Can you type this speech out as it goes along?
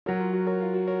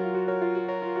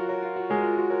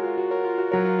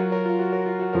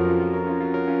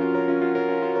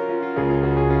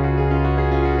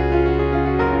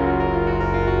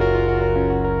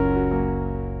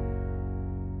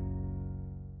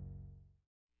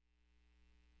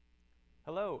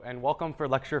Hello, and welcome for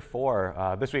lecture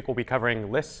 4. This week we'll be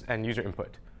covering lists and user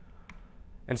input.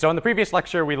 And so in the previous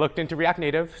lecture, we looked into React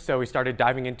Native, so we started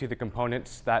diving into the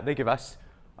components that they give us.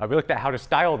 We looked at how to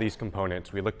style these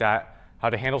components. We looked at how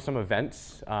to handle some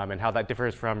events and how that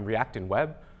differs from React and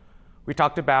web. We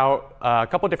talked about a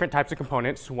couple different types of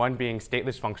components, one being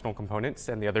stateless functional components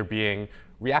and the other being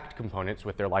React components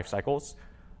with their life cycles.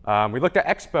 We looked at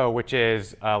Expo, which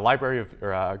is a library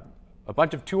of, a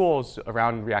bunch of tools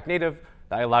around React Native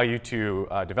that allow you to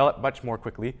develop much more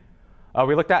quickly.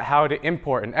 We looked at how to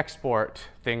import and export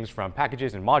things from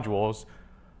packages and modules.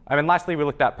 And then lastly, we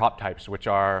looked at prop types, which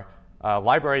are a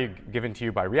library given to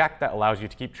you by React that allows you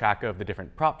to keep track of the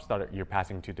different props that you're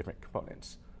passing to different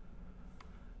components.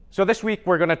 So this week,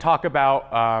 we're going to talk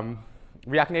about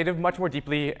React Native much more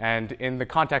deeply and in the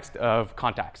context of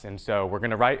contacts. And so we're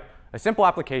going to write a simple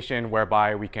application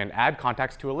whereby we can add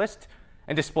contacts to a list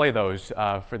and display those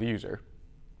for the user.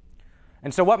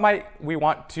 And so what might we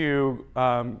want to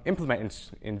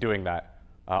implement in doing that?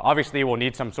 Obviously, we'll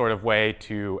need some sort of way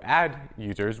to add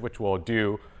users, which we'll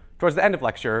do towards the end of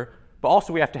lecture. But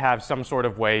also, we have to have some sort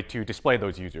of way to display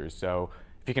those users. So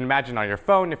if you can imagine on your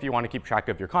phone, if you want to keep track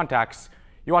of your contacts,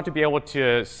 you want to be able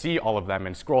to see all of them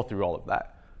and scroll through all of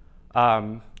that.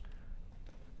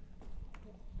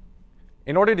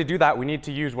 In order to do that, we need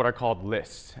to use what are called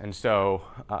lists. And so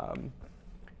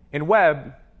in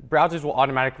web, browsers will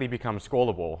automatically become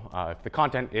scrollable. If the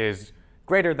content is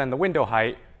greater than the window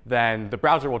height, then the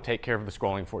browser will take care of the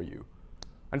scrolling for you.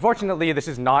 Unfortunately, this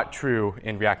is not true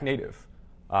in React Native.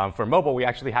 For mobile, we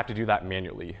actually have to do that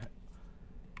manually.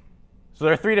 So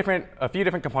there are a few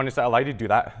different components that allow you to do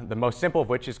that, the most simple of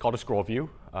which is called a scroll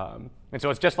view. And so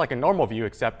it's just like a normal view,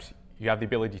 except you have the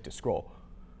ability to scroll.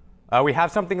 We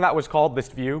have something that was called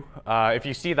list view. If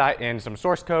you see that in some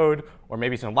source code or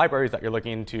maybe some libraries that you're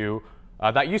looking into,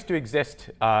 that used to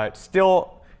exist, it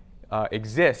still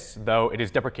exists, though it is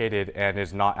deprecated and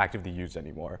is not actively used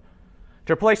anymore.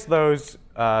 To replace those,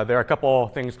 there are a couple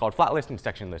things called flat list and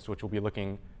section list, which we'll be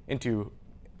looking into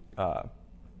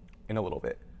in a little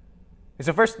bit. And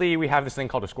so firstly, we have this thing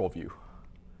called a scroll view.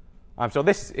 So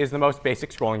this is the most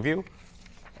basic scrolling view.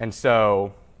 And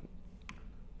so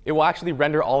it will actually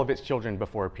render all of its children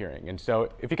before appearing. And so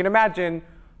if you can imagine,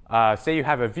 say you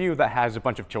have a view that has a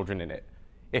bunch of children in it.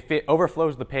 If it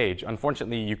overflows the page,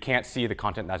 unfortunately, you can't see the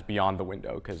content that's beyond the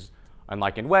window, because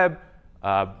unlike in web,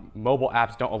 mobile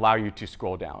apps don't allow you to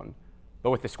scroll down. But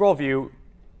with the scroll view,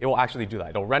 it will actually do that.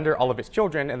 It'll render all of its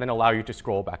children and then allow you to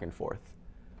scroll back and forth.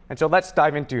 And so let's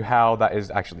dive into how that is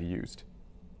actually used.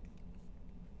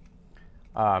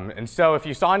 And so if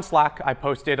you saw in Slack, I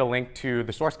posted a link to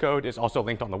the source code. It's also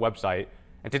linked on the website.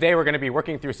 And today we're going to be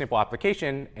working through a simple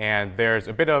application. And there's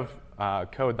a bit of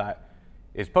code that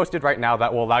is posted right now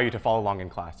that will allow you to follow along in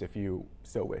class if you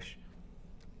so wish.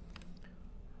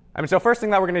 So first thing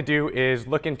that we're going to do is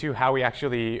look into how we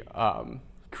actually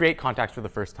create contacts for the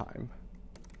first time.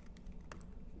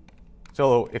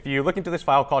 So if you look into this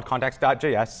file called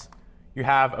contacts.js, you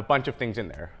have a bunch of things in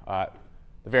there. At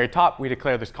the very top, we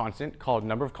declare this constant called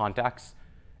number of contacts.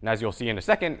 And as you'll see in a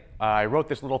second, I wrote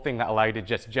this little thing that allows you to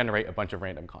just generate a bunch of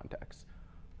random contacts.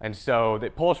 And so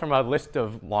it pulls from a list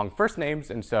of long first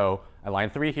names. And so at line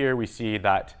 3 here, we see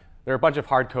that there are a bunch of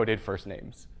hard-coded first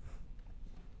names.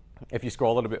 If you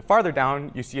scroll a little bit farther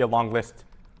down, you see a long list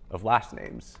of last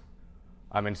names.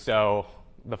 And so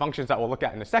the functions that we'll look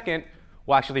at in a second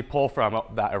will actually pull from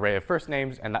that array of first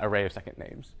names and that array of second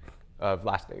names, of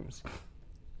last names.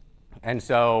 And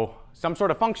so some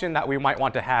sort of function that we might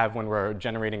want to have when we're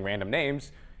generating random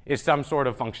names is some sort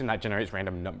of function that generates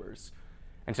random numbers.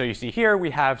 And so you see here we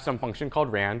have some function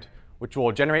called rand, which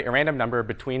will generate a random number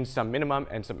between some minimum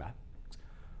and some max.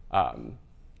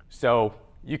 So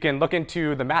you can look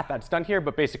into the math that's done here,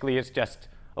 but basically it's just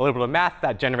a little bit of math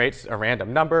that generates a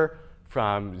random number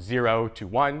from 0 to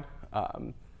 1,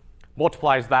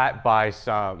 multiplies that by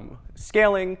some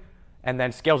scaling, and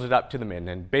then scales it up to the min.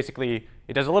 And basically,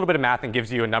 it does a little bit of math and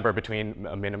gives you a number between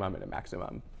a minimum and a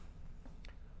maximum.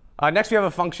 Next, we have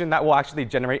a function that will actually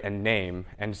generate a name.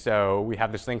 And so we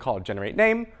have this thing called generate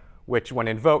name, which when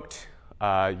invoked,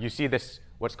 you see this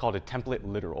what's called a template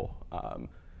literal,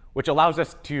 which allows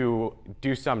us to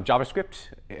do some JavaScript,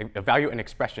 evaluate an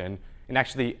expression, and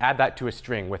actually add that to a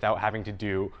string without having to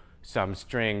do some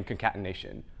string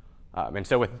concatenation. And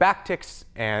so with backticks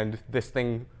and this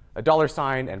thing, a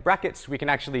 $sign and brackets, we can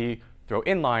actually throw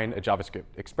inline a JavaScript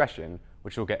expression,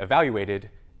 which will get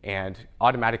evaluated and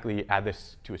automatically add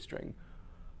this to a string.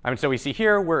 And so we see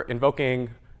here we're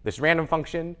invoking this random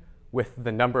function with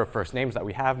the number of first names that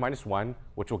we have, -1,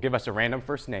 which will give us a random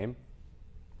first name.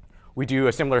 We do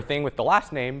a similar thing with the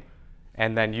last name,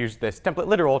 and then use this template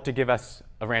literal to give us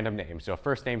a random name, so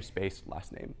first name space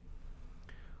last name.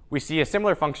 We see a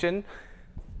similar function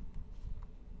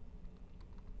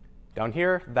down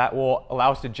here that will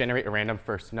allow us to generate a random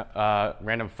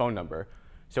phone number.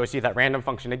 So we see that random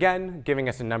function again, giving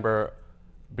us a number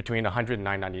between 100 and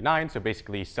 999, so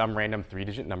basically some random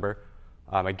 3-digit number.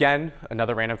 Again,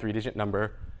 another random 3-digit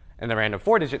number, and the random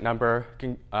 4-digit number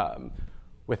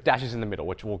with dashes in the middle,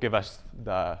 which will give us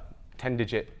the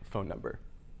 10-digit phone number.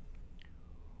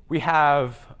 We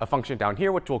have a function down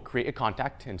here which will create a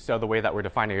contact, and so the way that we're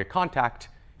defining a contact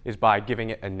is by giving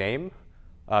it a name.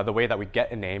 The way that we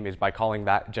get a name is by calling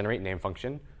that generate name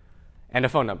function, and a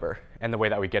phone number. And the way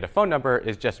that we get a phone number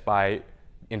is just by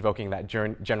invoking that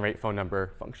generate phone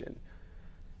number function.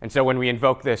 And so when we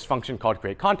invoke this function called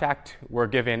create contact, we're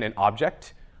given an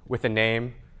object with a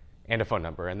name and a phone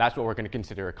number, and that's what we're going to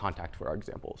consider a contact for our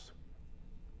examples.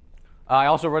 I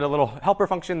also wrote a little helper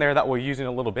function there that we'll use in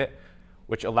a little bit,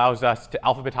 which allows us to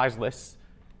alphabetize lists.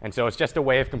 And so it's just a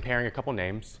way of comparing a couple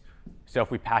names. So if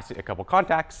we pass it a couple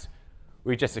contacts,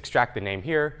 we just extract the name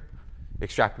here,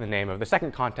 extract the name of the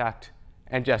second contact,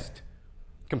 and just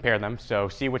compare them. So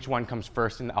see which one comes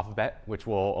first in the alphabet, which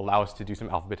will allow us to do some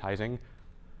alphabetizing.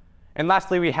 And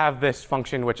lastly, we have this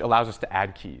function which allows us to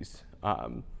add keys.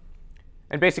 And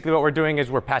basically what we're doing is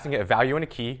we're passing it a value and a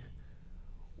key.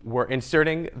 We're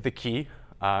inserting the key.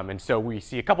 And so we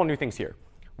see a couple new things here.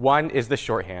 One is the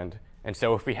shorthand. And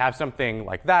so if we have something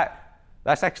like that,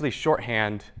 that's actually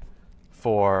shorthand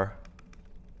for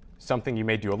something you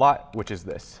may do a lot, which is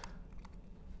this.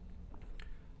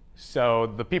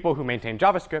 So the people who maintain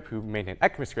JavaScript, who maintain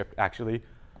ECMAScript actually,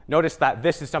 notice that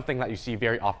this is something that you see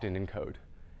very often in code.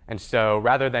 And so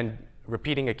rather than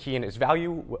repeating a key and its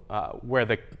value, where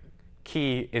the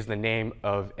key is the name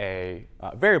of a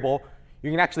variable, you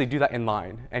can actually do that in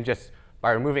line. And just by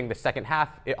removing the second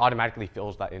half, it automatically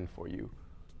fills that in for you.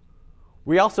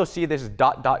 We also see this ...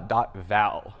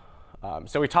 val.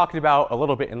 So we talked about a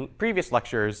little bit in previous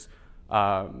lectures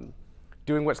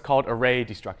doing what's called array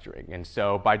destructuring. And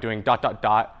so by doing ...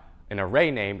 an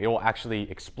array name, it will actually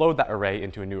explode that array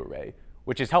into a new array,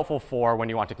 which is helpful for when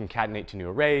you want to concatenate to new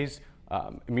arrays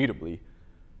immutably.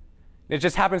 It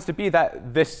just happens to be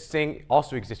that this thing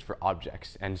also exists for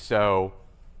objects. And so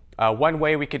one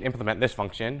way we could implement this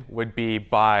function would be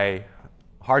by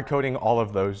hard-coding all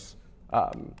of those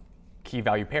key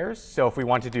value pairs. So if we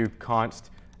want to do const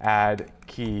add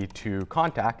key to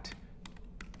contact,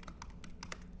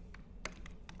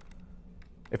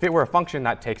 if it were a function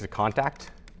that takes a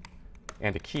contact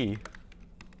and a key,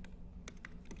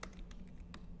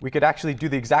 we could actually do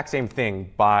the exact same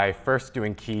thing by first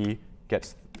doing key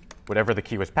gets whatever the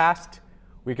key was passed.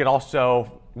 We could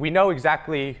also, we know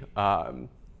exactly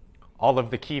all of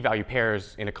the key value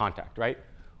pairs in a contact, right?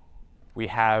 We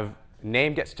have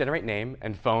name gets generate name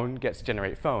and phone gets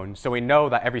generate phone. So we know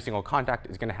that every single contact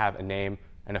is going to have a name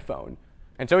and a phone.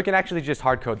 And so we can actually just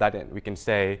hard code that in. We can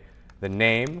say the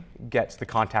name gets the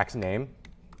contact's name,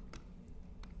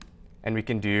 and we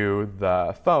can do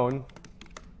the phone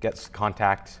gets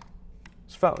contact's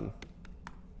phone.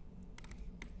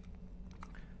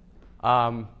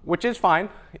 Which is fine.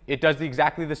 It does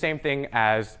exactly the same thing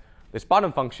as this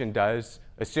bottom function does,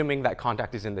 assuming that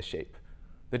contact is in the shape.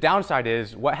 The downside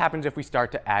is, what happens if we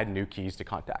start to add new keys to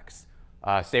contacts?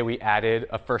 Say we added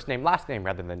a first name, last name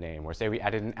rather than name, or say we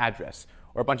added an address,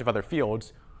 or a bunch of other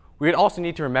fields. We would also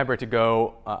need to remember to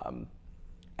go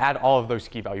add all of those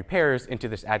key value pairs into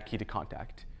this add key to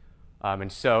contact. And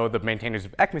so the maintainers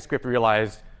of ECMAScript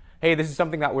realized, hey, this is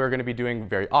something that we're going to be doing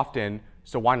very often,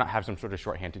 so why not have some sort of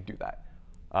shorthand to do that?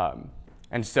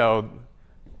 And so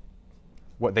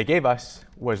what they gave us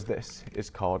was this.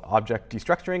 It's called object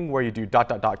destructuring, where you do ...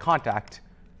 contact,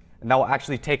 and that will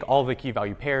actually take all the key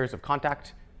value pairs of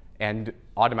contact and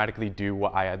automatically do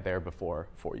what I had there before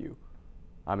for you.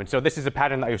 And so this is a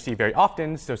pattern that you'll see very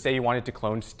often. So say you wanted to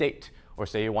clone state, or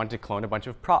say you wanted to clone a bunch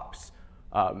of props.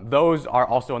 Those are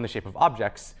also in the shape of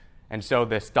objects, and so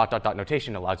this ...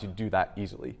 notation allows you to do that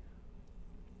easily.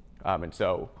 And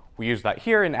so we use that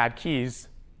here in add keys,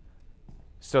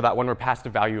 so that when we're passed a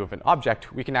value of an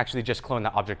object, we can actually just clone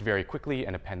that object very quickly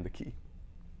and append the key.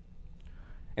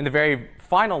 In the very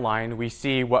final line, we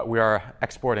see what we are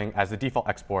exporting as the default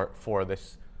export for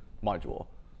this module.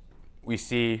 We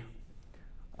see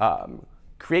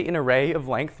create an array of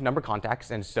length number contacts.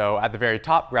 And so at the very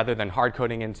top, rather than hard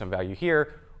coding in some value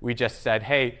here, we just said,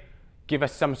 hey, give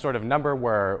us some sort of number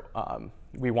where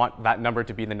we want that number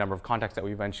to be the number of contacts that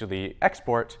we eventually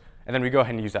export. And then we go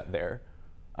ahead and use that there.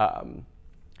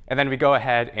 And then we go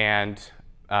ahead and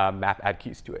map add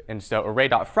keys to it. And so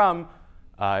array.from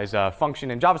is a function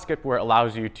in JavaScript where it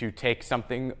allows you to take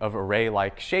something of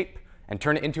array-like shape and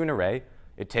turn it into an array.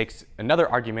 It takes another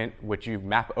argument, which you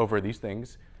map over these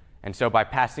things. And so by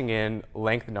passing in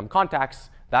length num contacts,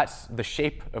 that's the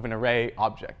shape of an array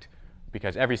object,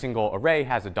 because every single array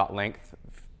has a .length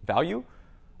value.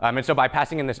 And so by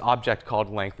passing in this object called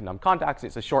length num contacts,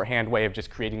 it's a shorthand way of just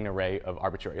creating an array of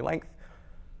arbitrary length.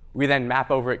 We then map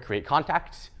over it create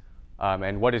contact.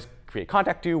 And what does create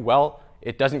contact do? Well,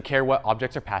 it doesn't care what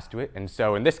objects are passed to it. And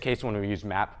so in this case, when we use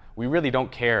map, we really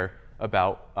don't care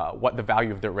about what the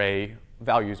value of the array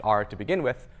values are to begin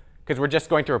with, because we're just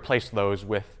going to replace those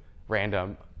with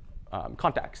random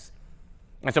contacts.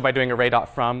 And so by doing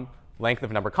array.from length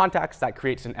of number of contacts, that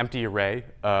creates an empty array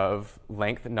of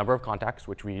length number of contacts,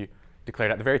 which we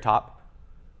declared at the very top.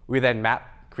 We then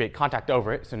map create contact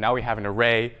over it. So now we have an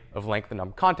array of length and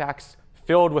number of contacts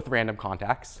filled with random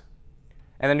contacts.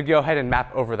 And then we go ahead and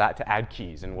map over that to add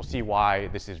keys. And we'll see why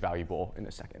this is valuable in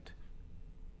a second.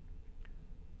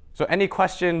 So any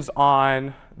questions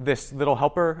on this little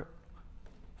helper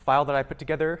file that I put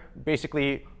together?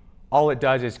 Basically, all it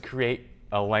does is create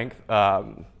a length,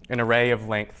 an array of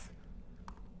length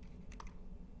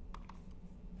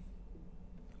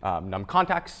num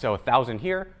contacts, so 1,000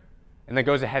 here, and then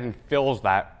goes ahead and fills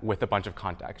that with a bunch of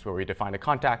contacts, where we define a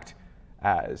contact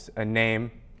as a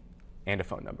name and a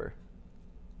phone number.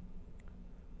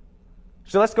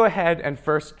 So let's go ahead and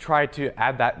first try to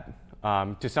add that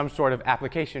to some sort of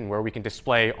application where we can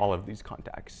display all of these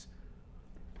contacts.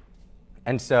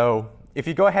 And so if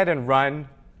you go ahead and run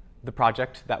the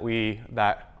project that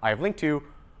I have linked to,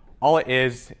 all it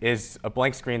is a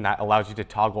blank screen that allows you to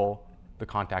toggle the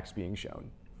contacts being shown.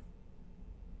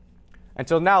 And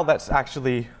so now let's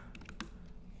actually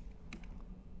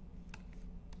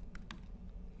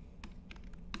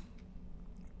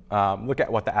look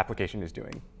at what the application is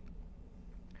doing.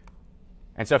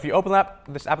 And so if you open up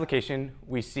this application,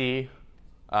 we see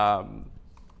the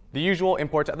usual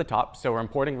imports at the top. So we're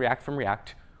importing React from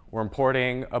React. We're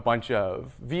importing a bunch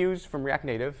of views from React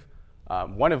Native.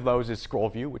 One of those is scroll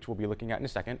view, which we'll be looking at in a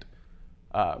second.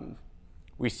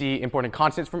 We see importing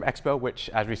constants from Expo, which,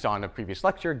 as we saw in the previous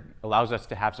lecture, allows us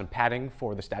to have some padding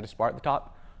for the status bar at the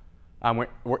top.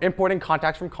 We're importing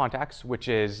contacts from contacts, which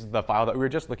is the file that we were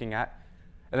just looking at.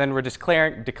 And then we're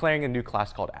declaring a new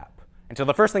class called app. And so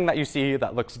the first thing that you see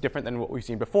that looks different than what we've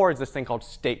seen before is this thing called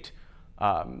state.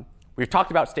 We've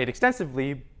talked about state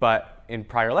extensively, but in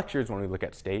prior lectures when we look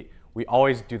at state, we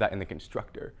always do that in the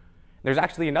constructor. There's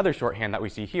actually another shorthand that we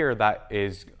see here that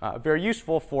is very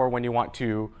useful for when you want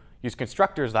to use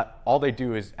constructors that all they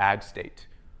do is add state.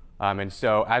 And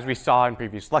so as we saw in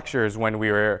previous lectures, when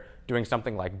we were doing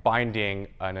something like binding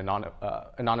an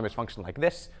anonymous function like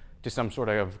this to some sort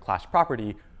of class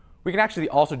property, we can actually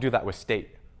also do that with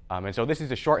state. And so this is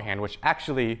a shorthand which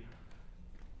actually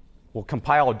will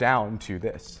compile down to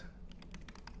this.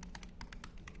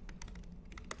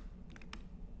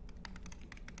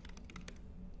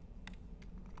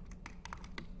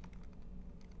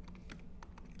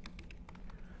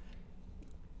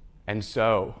 And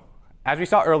so as we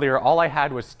saw earlier, all I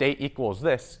had was state equals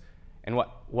this. And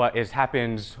what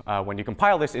happens when you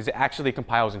compile this is it actually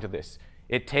compiles into this.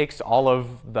 It takes all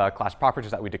of the class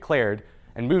properties that we declared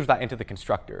and moves that into the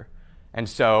constructor. And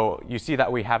so you see that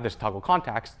we have this toggle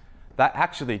contacts that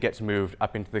actually gets moved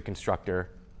up into the constructor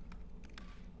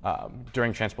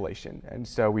during transpilation. And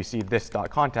so we see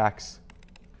this.contacts,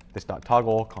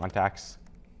 this.toggle contacts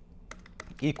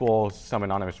equals some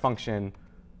anonymous function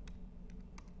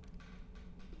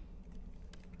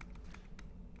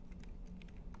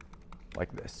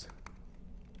like this.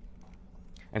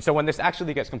 And so when this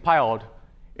actually gets compiled,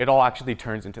 it all actually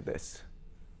turns into this.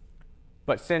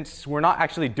 But since we're not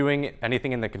actually doing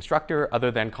anything in the constructor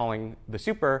other than calling the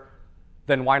super,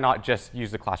 then why not just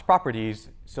use the class properties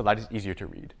so that it's easier to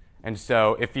read? And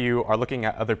so if you are looking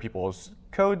at other people's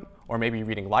code or maybe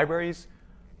reading libraries,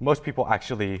 most people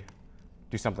actually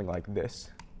do something like this,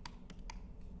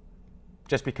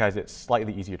 just because it's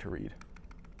slightly easier to read.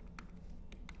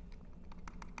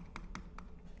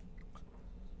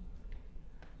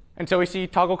 And so we see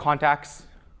toggle contacts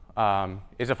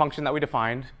is a function that we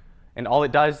defined. And all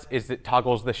it does is it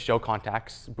toggles the show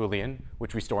contacts Boolean,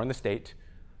 which we store in the state.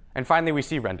 And finally, we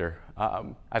see render.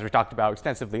 As we talked about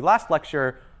extensively last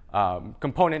lecture,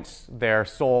 components, their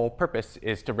sole purpose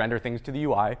is to render things to the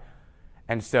UI.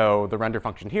 And so the render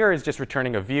function here is just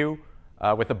returning a view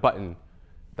with a button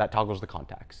that toggles the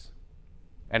contacts.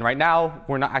 And right now,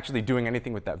 we're not actually doing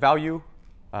anything with that value.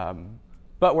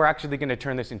 But we're actually going to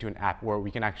turn this into an app where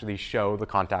we can actually show the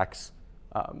contacts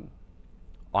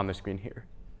on the screen here.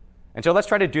 And so let's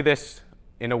try to do this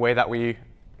in a way that we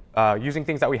using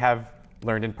things that we have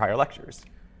learned in prior lectures.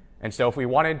 And so if we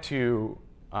wanted to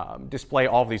display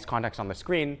all of these contacts on the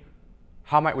screen,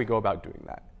 how might we go about doing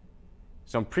that?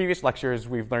 So in previous lectures,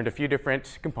 we've learned a few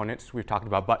different components. We've talked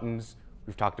about buttons,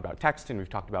 we've talked about text, and we've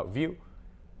talked about view.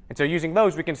 And so using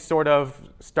those, we can sort of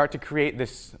start to create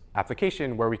this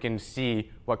application where we can see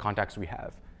what contacts we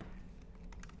have.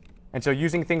 And so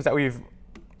using things that we've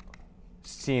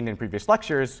seen in previous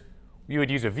lectures, we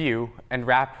would use a view and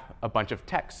wrap a bunch of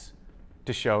text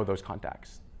to show those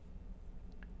contacts.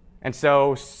 And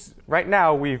so right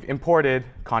now, we've imported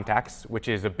contacts, which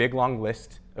is a big, long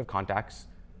list of contacts.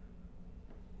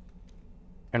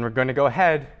 And we're going to go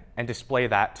ahead and display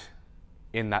that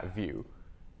in that view.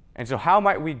 And so how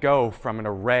might we go from an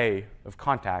array of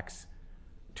contacts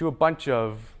to a bunch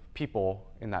of people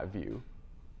in that view?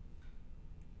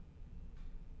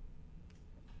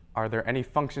 Are there any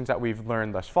functions that we've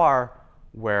learned thus far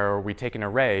where we take an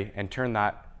array and turn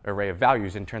that array of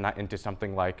values and turn that into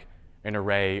something like an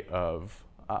array of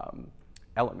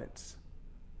elements?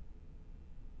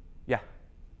 Yeah?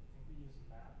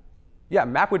 Yeah,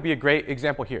 map would be a great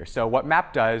example here. So what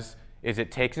map does is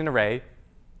it takes an array,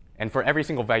 and for every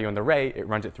single value in the array, it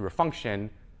runs it through a function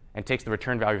and takes the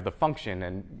return value of the function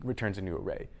and returns a new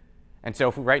array. And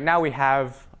so right now we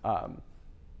have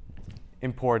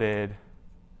imported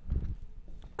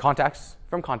contacts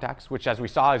from contacts, which as we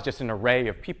saw is just an array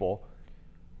of people.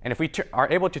 And if we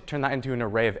are able to turn that into an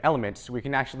array of elements, we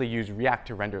can actually use React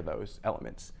to render those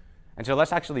elements. And so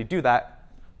let's actually do that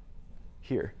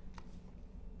here.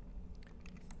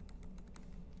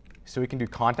 So we can do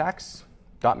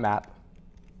contacts.map.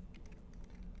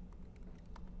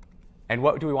 And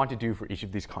what do we want to do for each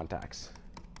of these contacts?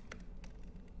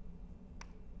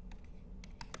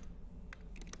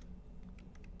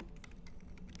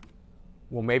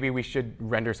 Well, maybe we should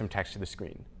render some text to the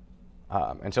screen.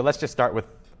 And so let's just start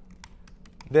with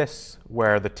this,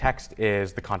 where the text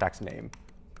is the contact's name.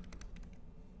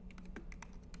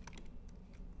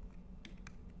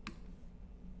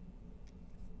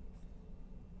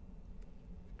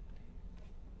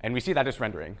 And we see that it's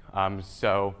rendering.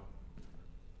 So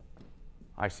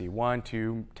I see 1,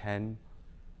 2, 10,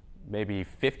 maybe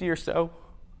 50 or so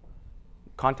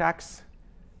contacts.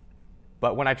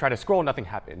 But when I try to scroll, nothing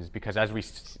happens, because as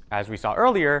we saw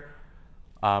earlier,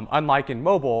 unlike in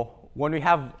mobile, when we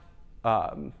have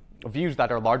views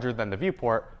that are larger than the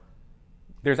viewport,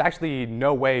 there's actually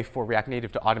no way for React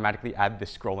Native to automatically add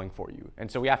this scrolling for you. And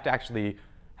so we have to actually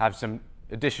have some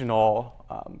additional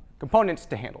components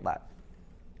to handle that.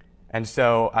 And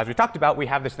so as we talked about, we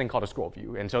have this thing called a scroll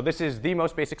view. And so this is the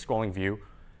most basic scrolling view,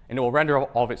 and it will render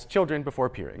all of its children before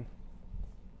appearing.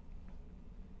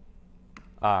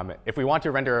 If we want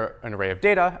to render an array of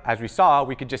data, as we saw,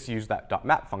 we could just use that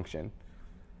 .map function.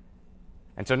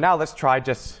 And so now let's try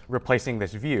just replacing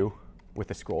this view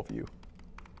with a scroll view.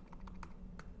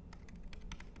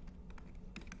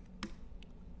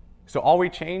 So all we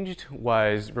changed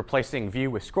was replacing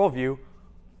view with scroll view,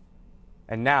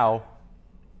 and now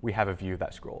we have a view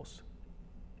that scrolls.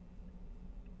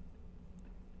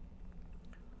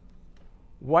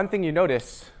 One thing you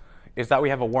notice is that we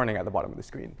have a warning at the bottom of the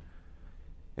screen.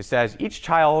 It says each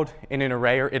child in an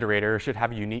array or iterator should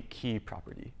have a unique key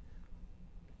property.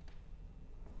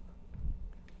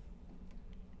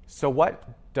 So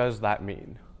what does that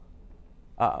mean?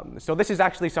 So this is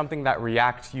actually something that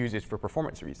React uses for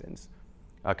performance reasons.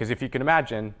 Because if you can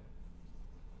imagine,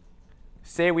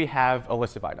 say we have a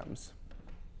list of items.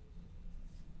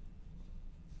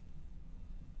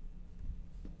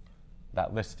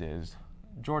 That list is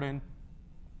Jordan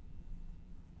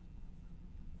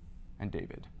and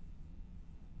David.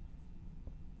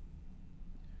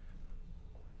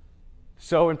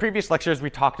 So in previous lectures, we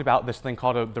talked about this thing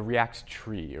called the React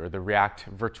tree, or the React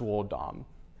virtual DOM.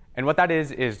 And what that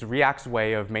is React's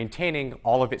way of maintaining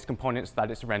all of its components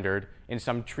that it's rendered in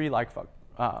some tree-like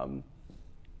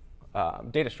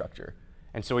data structure.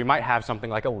 And so we might have something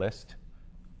like a list.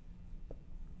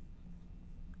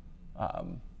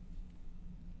 And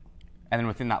then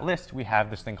within that list, we have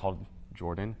this thing called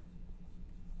Jordan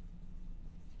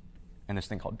and this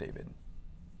thing called David.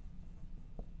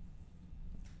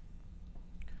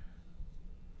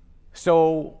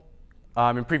 So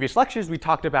in previous lectures, we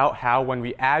talked about how when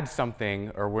we add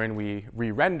something or when we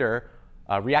re-render,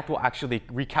 React will actually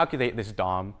recalculate this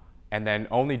DOM and then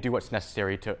only do what's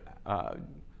necessary to,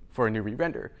 for a new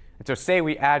re-render. And so say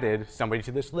we added somebody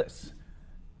to this list.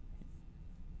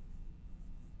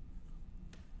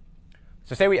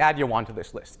 So say we add Yawan to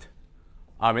this list.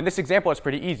 In this example, it's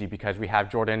pretty easy because we have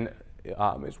Jordan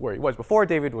is where he was before,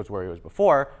 David was where he was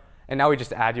before, and now we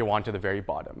just add Yawan to the very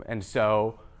bottom. And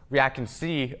so React can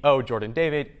see, oh, Jordan,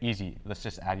 David, easy. Let's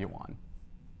just add Yohan.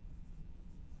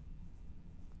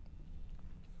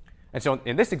 And so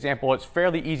in this example, it's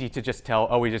fairly easy to just tell,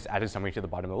 oh, we just added somebody to the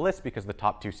bottom of the list because the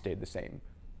top two stayed the same.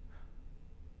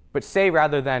 But say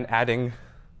rather than adding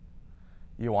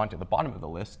Yohan to the bottom of the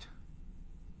list,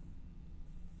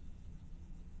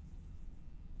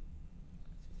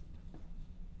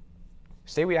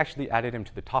 say we actually added him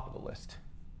to the top of the list.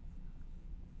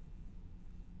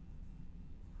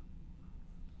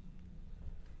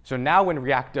 So now when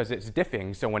React does its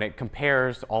diffing, so when it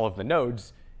compares all of the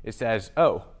nodes, it says,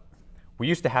 oh, we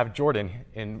used to have Jordan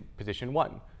in position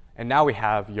 1, and now we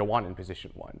have Yohan in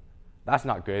position 1. That's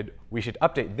not good. We should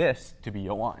update this to be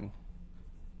Yohan.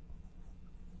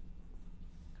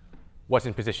 What's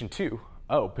in position 2?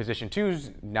 Oh, position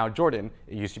 2's now Jordan.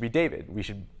 It used to be David.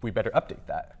 We better update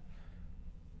that.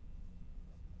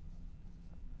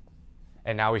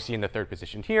 And now we see in the third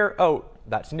position here, oh,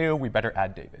 that's new. We better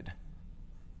add David.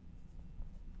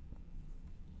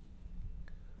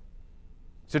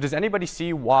 So does anybody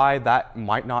see why that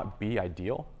might not be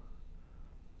ideal?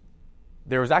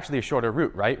 There was actually a shorter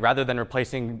route, right? Rather than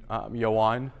replacing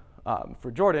Yohan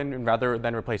for Jordan, and rather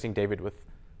than replacing David with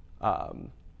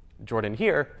Jordan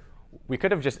here, we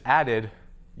could have just added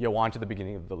Yohan to the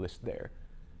beginning of the list there.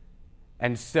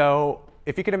 And so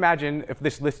if you could imagine, if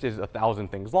this list is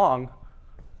 1,000 things long,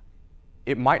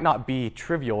 it might not be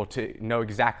trivial to know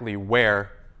exactly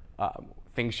where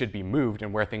things should be moved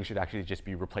and where things should actually just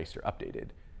be replaced or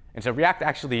updated. And so React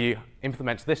actually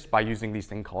implements this by using these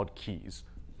things called keys.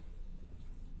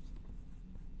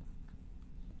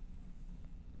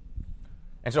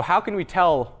 And so how can we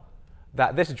tell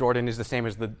that this Jordan is the same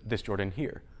as this Jordan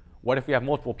here? What if we have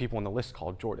multiple people in the list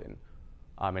called Jordan?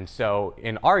 And so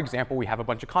in our example, we have a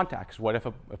bunch of contacts. What if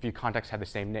a few contacts have the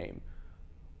same name?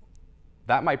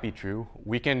 That might be true.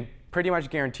 We can pretty much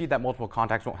guarantee that multiple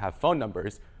contacts won't have phone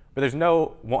numbers, but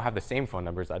won't have the same phone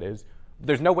numbers, that is.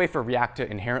 There's no way for React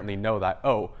to inherently know that,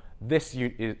 oh, this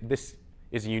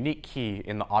is a unique key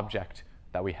in the object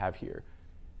that we have here.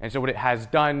 And so what it has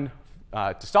done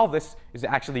to solve this is it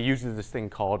actually uses this thing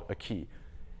called a key.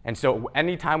 And so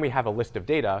anytime we have a list of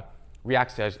data,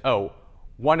 React says, oh,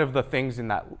 one of the things in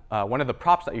that, one of the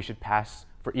props that you should pass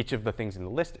for each of the things in the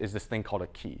list is this thing called a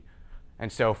key.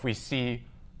 And so if we see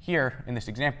here in this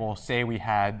example, say we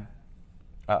had,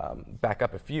 back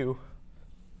up a few,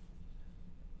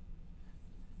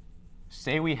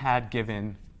 say we had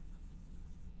given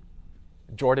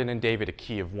Jordan and David a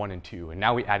key of 1 and 2, and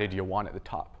now we added Yohan at the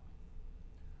top.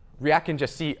 React can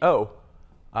just see, oh,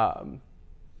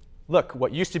 look,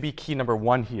 what used to be key number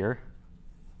 1 here,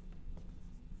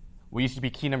 what used to be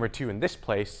key number 2 in this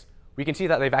place, we can see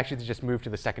that they've actually just moved to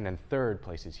the second and third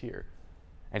places here.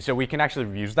 And so we can actually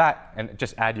reuse that and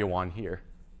just add Yohan here.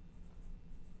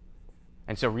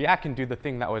 And so React can do the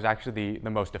thing that was actually the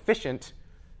most efficient,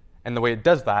 and the way it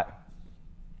does that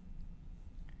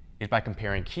is by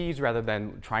comparing keys rather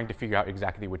than trying to figure out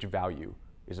exactly which value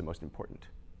is the most important.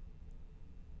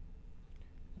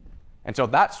 And so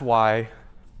that's why,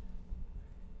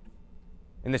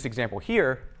 in this example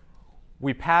here,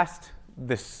 we passed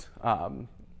this,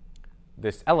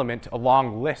 this element a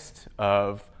long list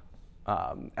of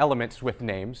elements with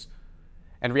names.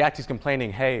 And React is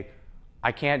complaining, hey,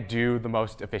 I can't do the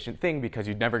most efficient thing because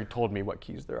you never told me what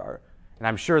keys there are. And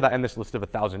I'm sure that in this list of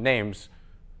 1,000 names,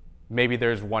 maybe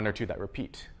there's 1 or 2 that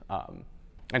repeat.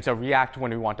 And so React, when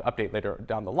we want to update later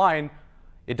down the line,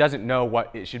 it doesn't know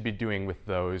what it should be doing with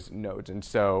those nodes. And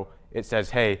so it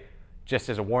says, hey, just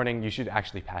as a warning, you should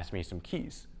actually pass me some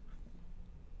keys.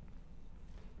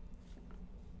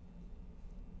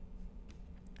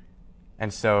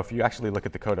 And so if you actually look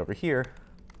at the code over here,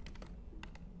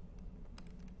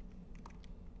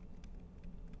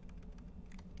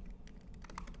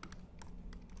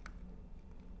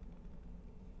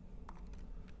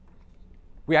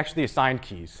 we actually assigned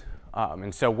keys.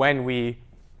 And so when we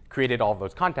created all of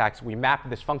those contacts, we mapped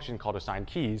this function called assign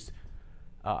keys.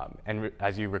 And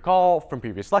as you recall from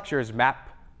previous lectures,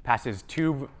 map passes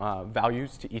 2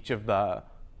 values to each of the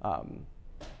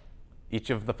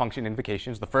function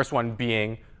invocations, the first one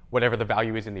being whatever the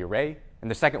value is in the array,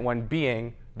 and the second one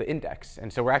being the index.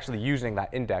 And so we're actually using that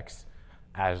index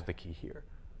as the key here.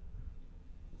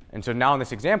 And so now in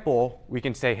this example, we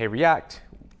can say, hey, React,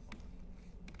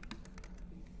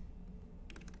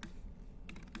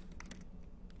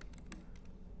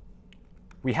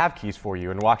 we have keys for you,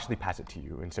 and we'll actually pass it to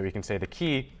you. And so we can say the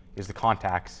key is the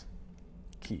contact's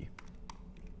key.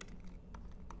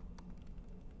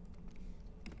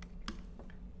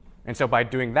 And so by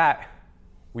doing that,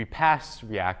 we pass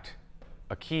React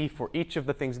a key for each of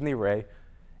the things in the array,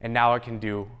 and now it can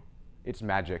do its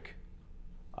magic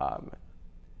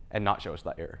and not show us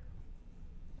that error.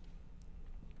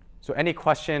 So any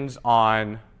questions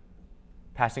on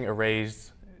passing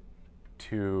arrays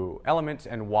to elements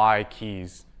and why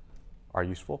keys are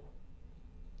useful?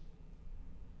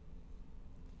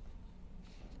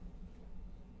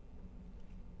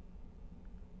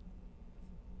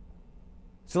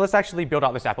 So let's actually build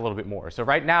out this app a little bit more. So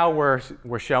right now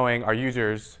we're showing our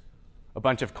users a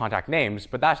bunch of contact names,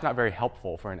 but that's not very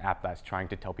helpful for an app that's trying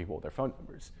to tell people their phone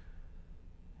numbers.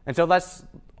 And so let's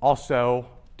also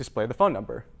display the phone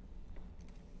number.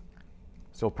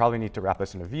 So we'll probably need to wrap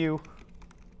this in a view.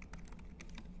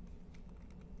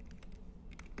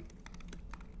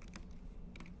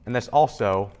 And this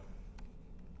also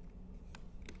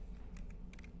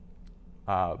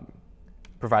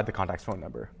provide the contact's phone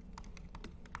number.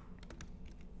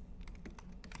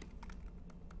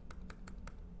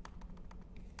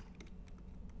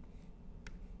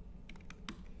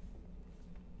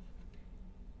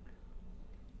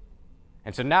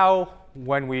 And so now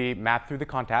when we map through the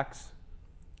contacts,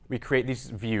 we create these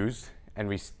views, and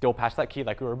we still pass that key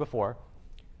like we were before.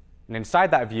 And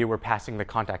inside that view, we're passing the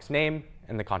contact's name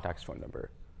and the contact's phone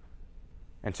number.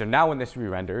 And so now when this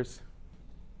re-renders,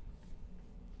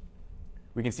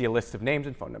 we can see a list of names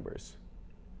and phone numbers.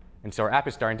 And so our app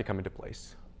is starting to come into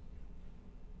place.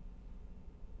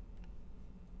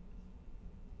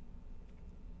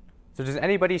 So does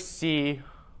anybody see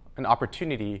an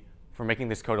opportunity for making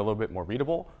this code a little bit more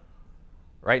readable?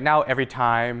 Right now, every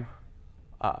time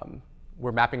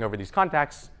we're mapping over these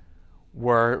contacts,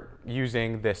 we're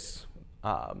using this,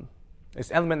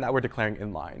 this element that we're declaring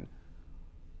inline.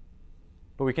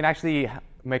 But we can actually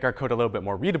make our code a little bit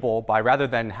more readable by, rather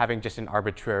than having just an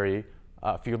arbitrary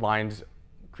few lines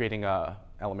creating an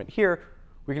element here,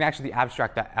 we can actually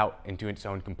abstract that out into its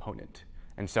own component.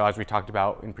 And so as we talked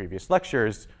about in previous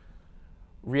lectures,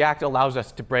 React allows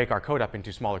us to break our code up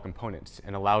into smaller components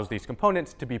and allows these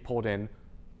components to be pulled in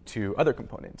to other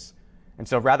components. And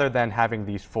so rather than having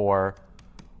these 4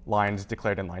 lines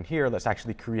declared in line here, let's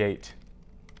actually create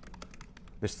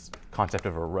this concept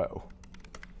of a row.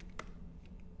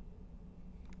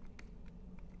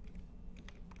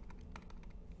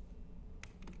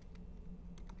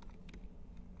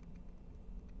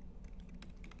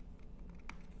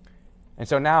 And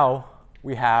so now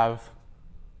we have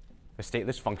a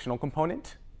stateless functional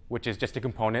component, which is just a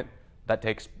component that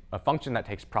takes a function that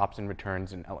takes props and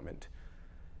returns an element.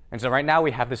 And so right now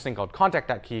we have this thing called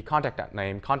contact.key,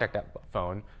 contact.name,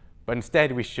 contact.phone, but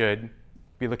instead we should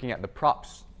be looking at the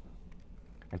props.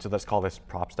 And so let's call this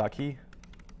props.key,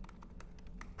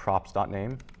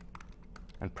 props.name,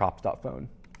 and props.phone.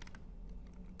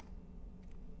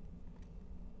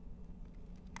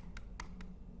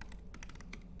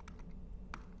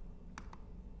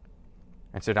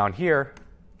 And so down here,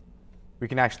 we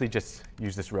can actually just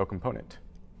use this row component.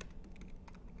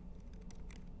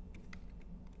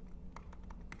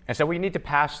 And so we need to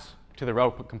pass to the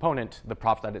row component the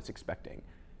props that it's expecting.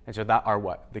 And so that are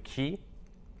what? The key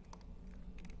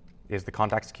is the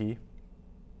contact's key.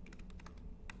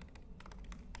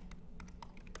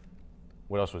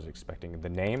 What else was it expecting? The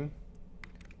name,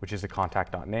 which is the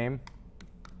contact.name,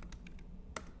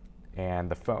 and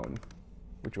the phone,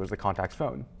 which was the contact's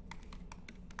phone.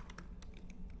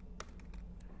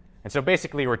 And so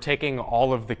basically, we're taking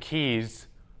all of the keys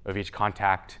of each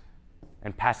contact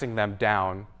and passing them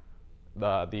down,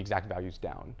 the exact values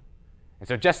down. And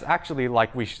so just actually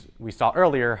like we saw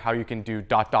earlier, how you can do ...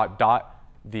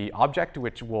 the object,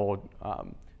 which will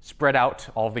spread out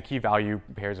all of the key value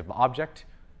pairs of the object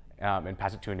and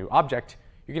pass it to a new object,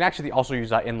 you can actually also use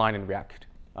that inline in React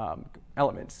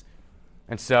elements.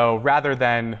 And so rather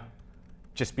than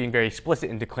just being very explicit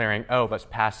in declaring, oh, let's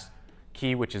pass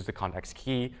key, which is the contact's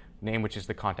key, name, which is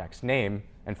the contact's name,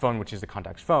 and phone, which is the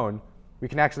contact's phone, we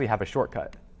can actually have a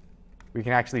shortcut. We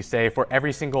can actually say for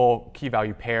every single key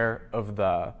value pair of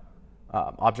the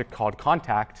object called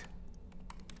contact,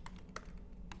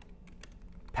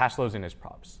 pass those in as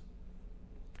props.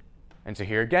 And so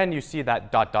here again, you see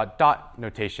that ...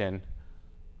 notation,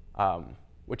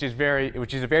 which is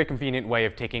a very convenient way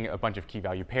of taking a bunch of key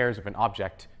value pairs of an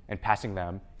object and passing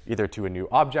them either to a new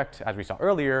object, as we saw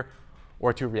earlier,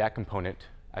 or to a React component,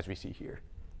 as we see here.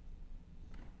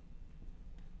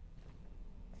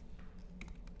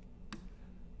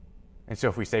 And so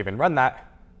if we save and run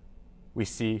that, we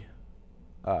see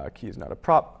key is not a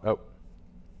prop. Oh.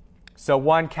 So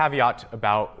one caveat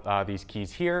about these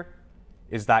keys here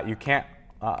is that you can't,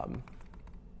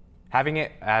 having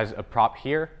it as a prop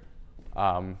here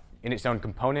in its own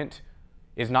component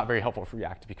is not very helpful for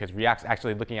React, because React's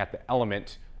actually looking at the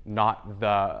element, not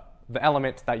the the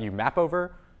element that you map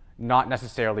over, not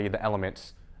necessarily the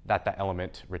elements that that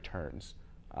element returns,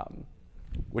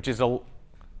 which is a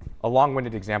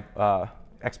long-winded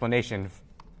explanation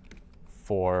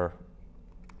for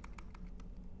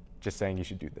just saying you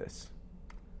should do this.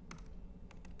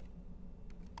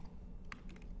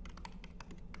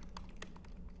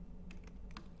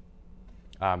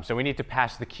 So we need to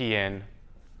pass the key in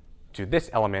to this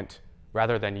element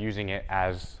rather than using it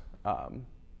as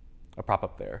a prop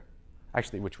up there.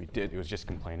 Actually, which we did. It was just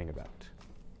complaining about.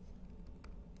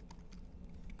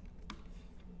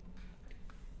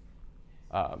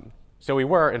 So we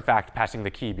were, in fact, passing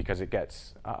the key because it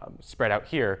gets spread out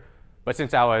here. But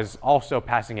since I was also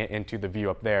passing it into the view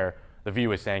up there, the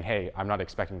view is saying, hey, I'm not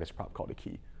expecting this prop called a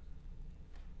key.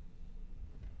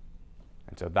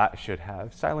 And so that should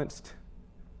have silenced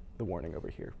the warning over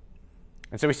here.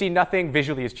 And so we see nothing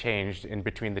visually has changed in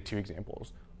between the two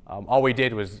examples. All we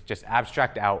did was just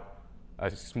abstract out a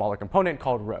smaller component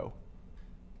called row.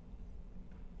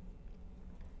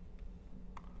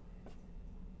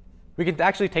 We can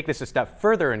actually take this a step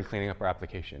further in cleaning up our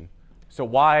application. So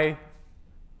why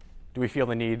do we feel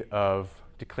the need of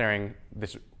declaring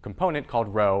this component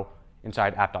called row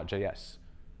inside app.js?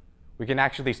 We can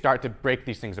actually start to break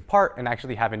these things apart and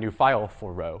actually have a new file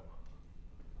for row.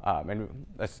 And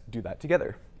let's do that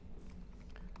together.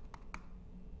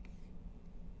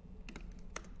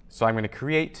 So I'm going to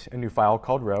create a new file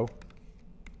called row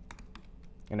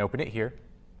and open it here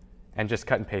and just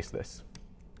cut and paste this.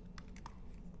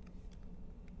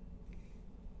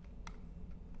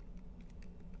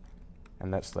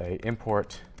 And let's say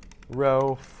import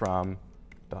row from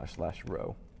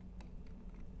 /row.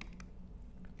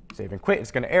 Save and quit.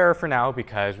 It's going to error for now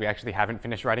because we actually haven't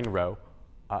finished writing row.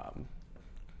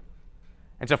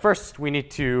 And so first, we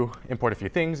need to import a few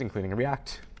things, including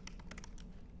React.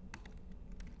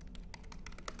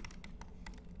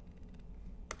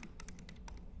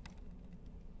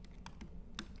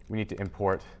 We need to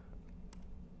import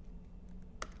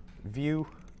view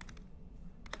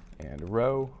and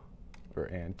row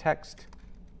and text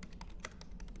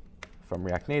from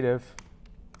React Native.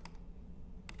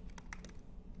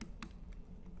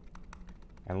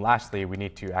 And lastly, we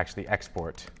need to actually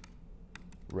export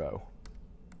row.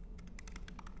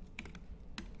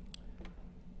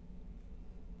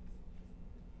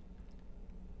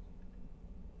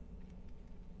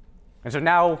 And so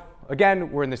now,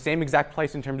 again, we're in the same exact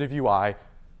place in terms of UI,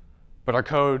 but our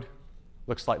code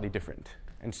looks slightly different.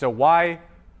 And so why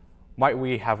might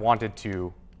we have wanted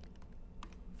to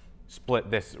split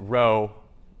this row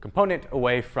component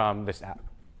away from this app?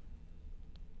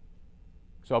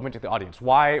 So open to the audience.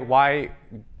 Why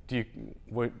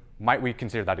might we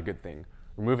consider that a good thing?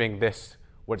 Removing this,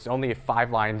 what's only 5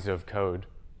 lines of code,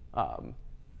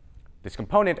 this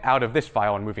component out of this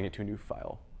file and moving it to a new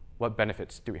file. What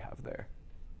benefits do we have there?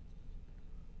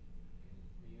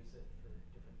 Reuse it for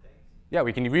different things? Yeah,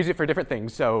 we can reuse it for different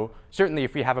things. So certainly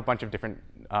if we have a bunch of different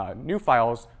new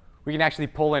files, we can actually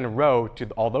pull in a row to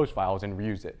all those files and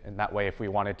reuse it. And that way, if we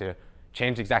wanted to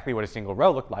change exactly what a single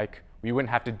row looked like, we wouldn't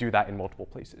have to do that in multiple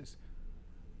places.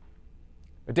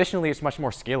 Additionally, it's much more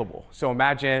scalable. So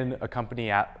imagine a company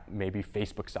at maybe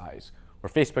Facebook size, where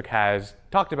Facebook has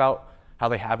talked about how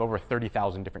they have over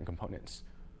 30,000 different components.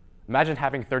 Imagine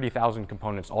having 30,000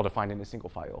 components all defined in a single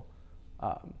file.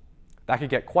 That could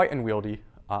get quite unwieldy.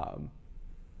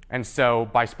 And so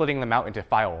by splitting them out into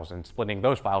files and splitting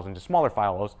those files into smaller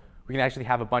files, we can actually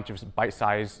have a bunch of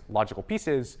bite-sized logical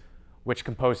pieces which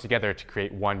compose together to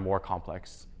create one more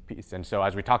complex piece. And so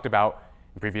as we talked about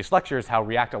in previous lectures, how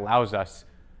React allows us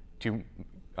to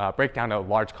break down a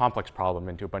large complex problem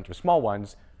into a bunch of small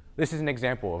ones, this is an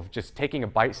example of just taking a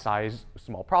bite-sized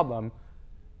small problem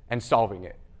and solving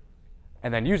it,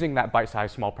 and then using that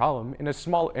bite-sized small problem in a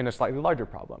slightly larger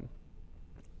problem.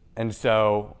 And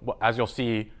so as you'll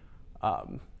see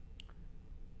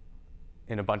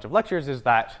in a bunch of lectures is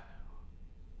that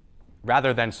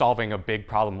rather than solving a big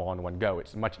problem all in one go,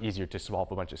 it's much easier to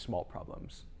solve a bunch of small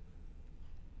problems.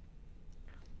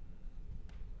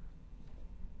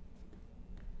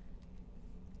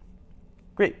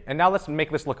 Great, and now let's make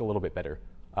this look a little bit better.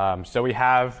 So we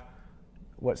have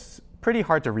what's pretty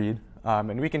hard to read,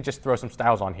 and we can just throw some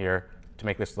styles on here to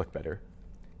make this look better.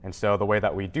 And so the way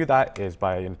that we do that is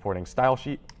by importing style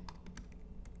sheet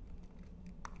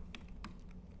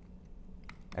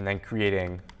and then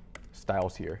creating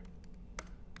styles here.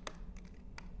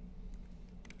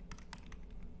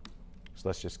 So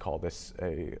let's just call this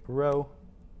a row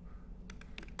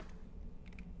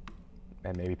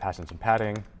and maybe pass in some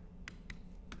padding.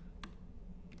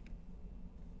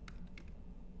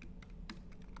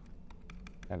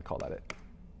 And call that it.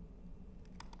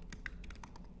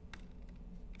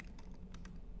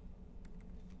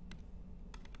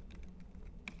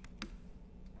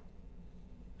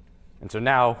 And so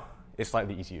now it's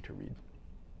slightly easier to read.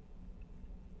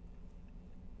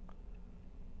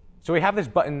 So we have this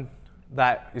button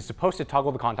that is supposed to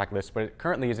toggle the contact list, but it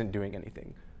currently isn't doing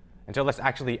anything. And so let's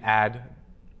actually add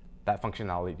that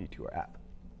functionality to our app.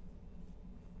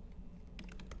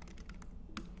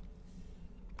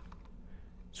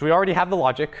 So we already have the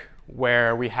logic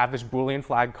where we have this Boolean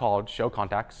flag called show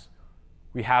contacts.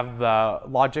 We have the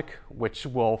logic which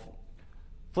will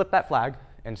flip that flag.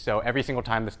 And so every single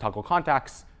time this toggle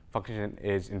contacts function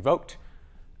is invoked,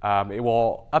 it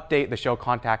will update the show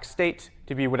contact state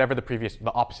to be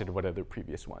the opposite of whatever the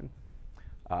previous one.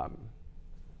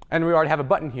 And we already have a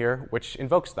button here which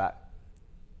invokes that.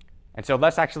 And so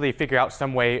let's actually figure out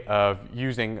some way of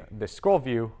using this scroll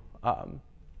view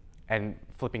and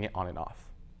flipping it on and off.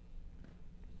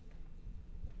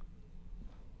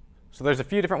 So there's a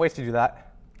few different ways to do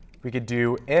that. We could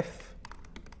do if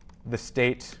the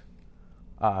state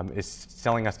is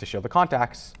telling us to show the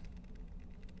contacts,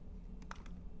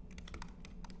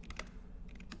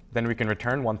 then we can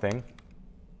return one thing.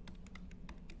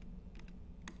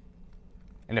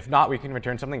 And if not, we can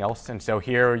return something else. And so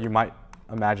here you might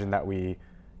imagine that we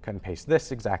cut and paste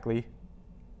this exactly.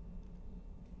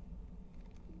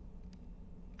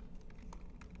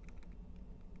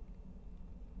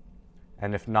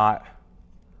 And if not,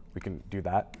 we can do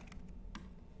that.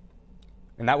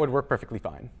 And that would work perfectly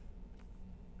fine.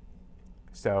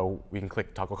 So we can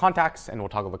click toggle contacts, and we'll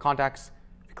toggle the contacts.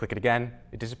 If you click it again,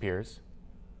 it disappears.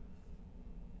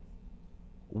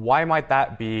 Why might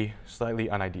that be slightly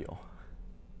unideal?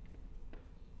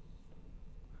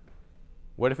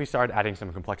 What if we started adding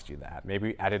some complexity to that? Maybe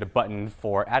we added a button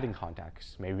for adding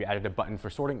contacts. Maybe we added a button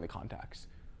for sorting the contacts.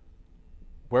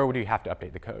 Where would we have to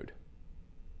update the code?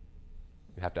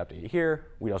 We'd have to update it here.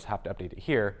 We'd also have to update it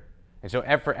here. And so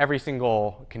for every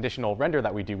single conditional render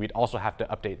that we do, we'd also have to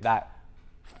update that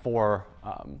for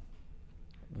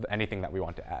anything that we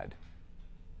want to add.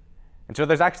 And so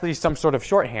there's actually some sort of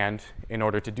shorthand in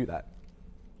order to do that.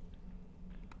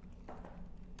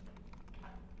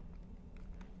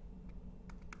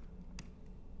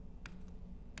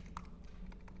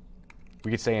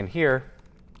 We could say in here,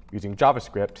 using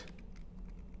JavaScript,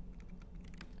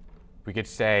 we could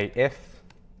say if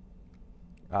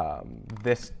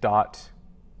this dot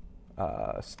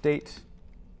state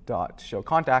dot show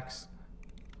contacts,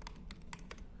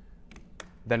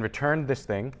 then return this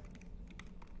thing,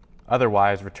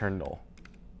 otherwise return null.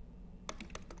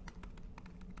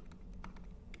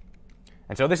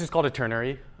 And so this is called a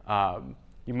ternary.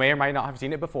 You may or might not have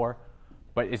seen it before,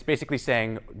 but it's basically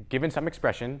saying, given some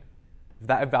expression, if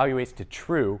that evaluates to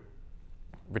true,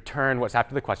 return what's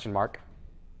after the question mark.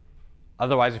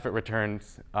 Otherwise, if it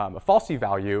returns a falsy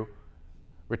value,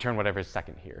 return whatever is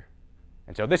second here.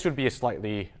 And so this would be a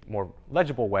slightly more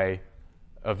legible way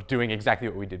of doing exactly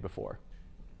what we did before.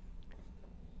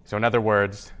 So in other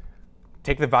words,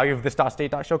 take the value of this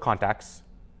 .state.show contacts.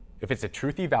 If it's a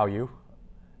truthy value,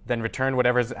 then return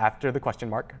whatever is after the question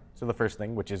mark, so the first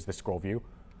thing, which is the scroll view.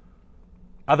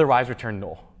 Otherwise, return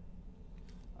null.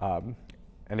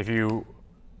 And if you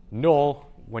null,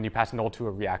 when you pass null to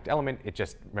a React element, it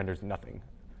just renders nothing.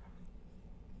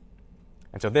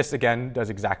 And so this, again, does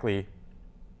exactly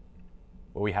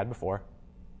what we had before.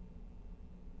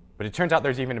 But it turns out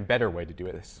there's even a better way to do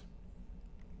this.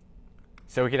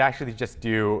 So we could actually just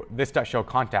do this.show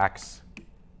contacts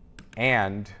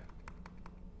and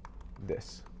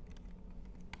this.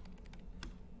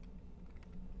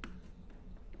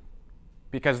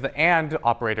 Because the AND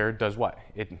operator does what?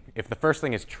 If the first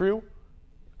thing is true,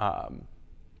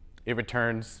 it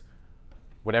returns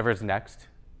whatever is next.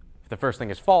 If the first thing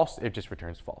is false, it just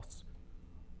returns false.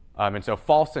 And so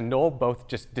false and null both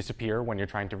just disappear when you're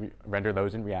trying to render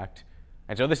those in React.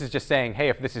 And so this is just saying, hey,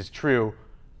 if this is true,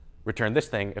 return this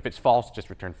thing. If it's false, just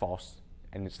return false.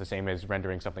 And it's the same as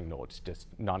rendering something null. It's just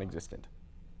non-existent.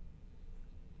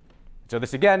 So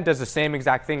this, again, does the same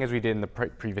exact thing as we did in the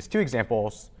previous two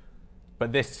examples.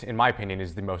 But this, in my opinion,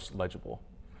 is the most legible.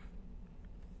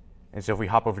 And so if we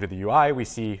hop over to the UI, we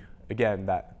see, again,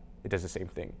 that it does the same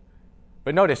thing.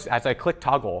 But notice, as I click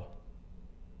toggle,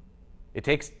 it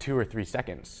takes 2 or 3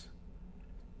 seconds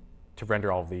to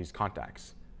render all of these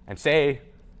contacts. And say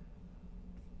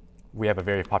we have a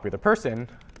very popular person,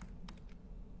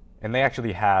 and they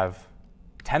actually have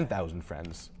 10,000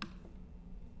 friends.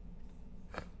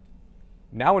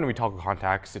 Now when we toggle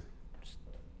contacts, it's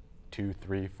 2,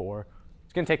 3, 4.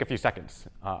 It's going to take a few seconds.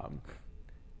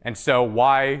 And so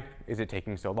why is it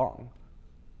taking so long?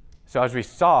 So as we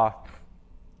saw,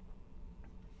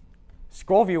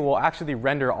 scroll view will actually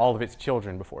render all of its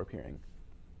children before appearing.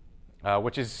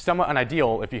 which is somewhat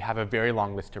unideal if you have a very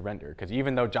long list to render, because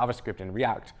even though JavaScript and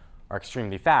React are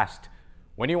extremely fast,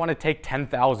 when you want to take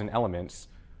 10,000 elements,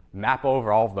 map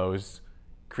over all of those,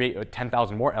 create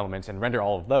 10,000 more elements, and render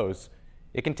all of those,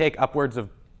 it can take upwards of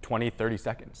 20, 30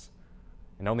 seconds.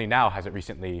 And only now has it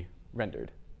recently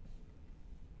rendered,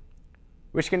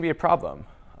 which can be a problem.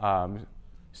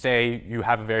 Say you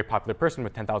have a very popular person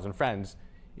with 10,000 friends.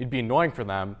 It'd be annoying for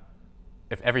them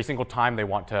if every single time they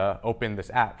want to open this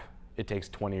app, it takes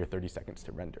 20 or 30 seconds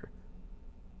to render.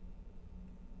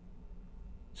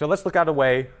 So let's look at a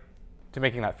way to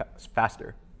making that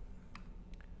faster.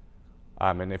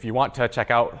 And if you want to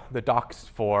check out the docs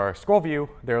for scroll view,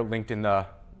 they're linked in the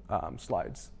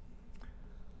slides.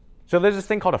 So there's this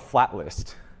thing called a flat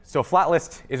list. So a flat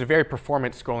list is a very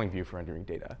performant scrolling view for rendering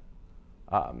data.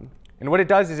 And what it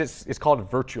does is it's called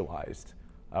virtualized,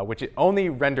 which it only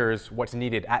renders what's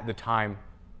needed at the time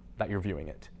that you're viewing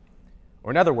it. Or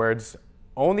in other words,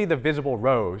 only the visible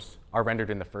rows are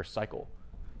rendered in the first cycle.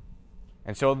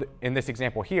 And so in this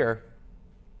example here,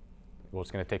 well, it's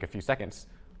going to take a few seconds.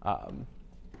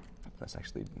 Let's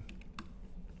actually.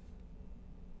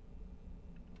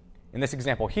 In this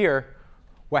example here,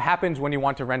 what happens when you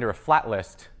want to render a flat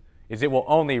list is it will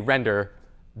only render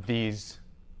these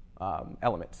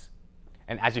elements.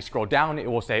 And as you scroll down, it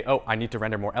will say, oh, I need to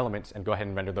render more elements, and go ahead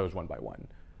and render those one by one.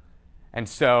 And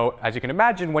so as you can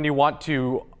imagine, when you want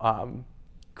to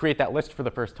create that list for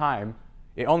the first time,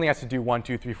 it only has to do 1,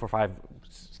 2, 3, 4, 5,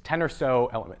 10 or so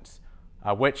elements,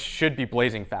 which should be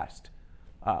blazing fast,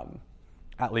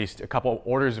 at least a couple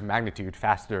orders of magnitude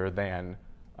faster than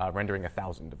rendering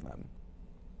 1,000 of them.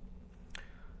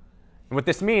 And what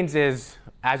this means is,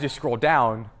 as you scroll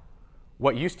down,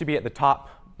 what used to be at the top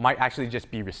might actually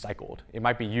just be recycled. It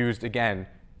might be used again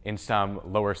in some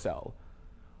lower cell,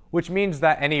 which means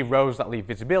that any rows that leave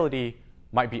visibility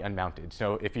might be unmounted.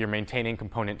 So if you're maintaining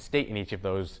component state in each of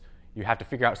those, you have to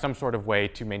figure out some sort of way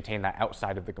to maintain that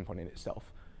outside of the component itself.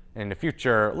 And in a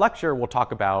future lecture, we'll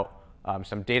talk about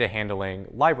some data handling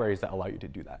libraries that allow you to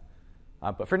do that.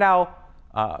 But for now,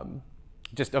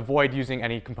 just avoid using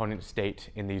any component state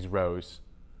in these rows.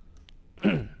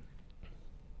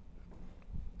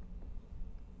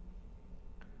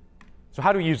 So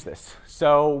how do we use this?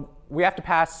 So we have to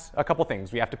pass a couple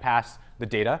things. We have to pass the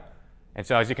data. And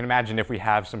so as you can imagine, if we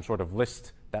have some sort of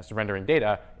list that's rendering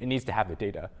data, it needs to have the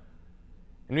data.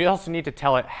 And we also need to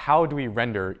tell it how do we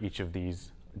render each of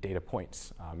these data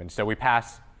points. And so we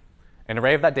pass an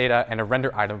array of that data and a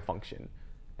render item function.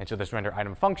 And so this render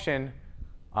item function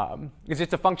is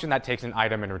just a function that takes an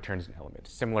item and returns an element,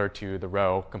 similar to the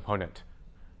row component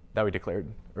that we declared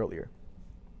earlier.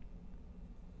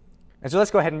 And so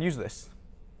let's go ahead and use this.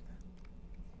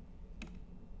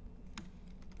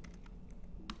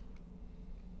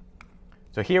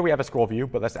 So here we have a scroll view,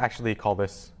 but let's actually call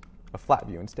this a flat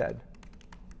view instead.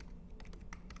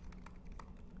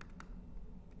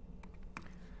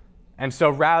 And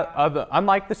so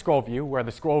unlike the scroll view, where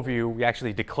the scroll view, we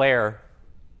actually declare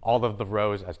all of the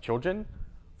rows as children,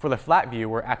 for the flat view,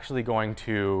 we're actually going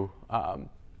to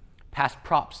pass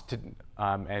props to,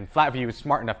 and flat view is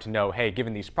smart enough to know, hey,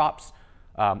 given these props,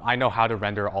 I know how to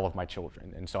render all of my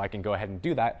children. And so I can go ahead and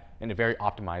do that in a very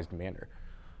optimized manner.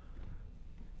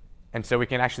 And so we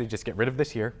can actually just get rid of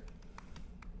this here.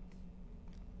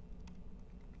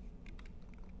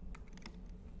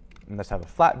 And let's have a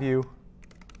flat view.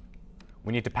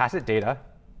 We need to pass it data.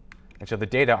 And so the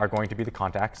data are going to be the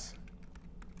contacts.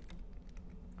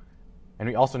 And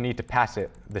we also need to pass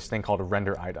it this thing called a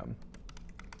render item.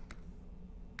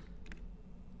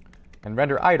 And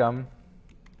render item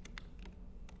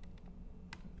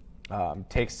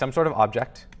takes some sort of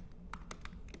object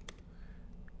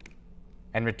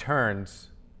and returns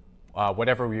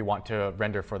whatever we want to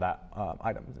render for that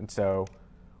item. And so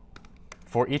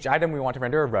for each item, we want to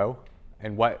render a row.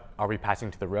 And what are we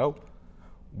passing to the row?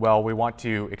 Well, we want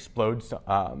to explode,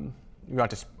 we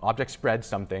want to object spread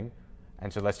something.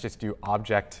 And so let's just do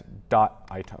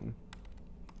object.item.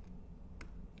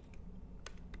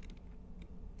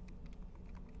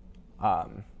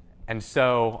 And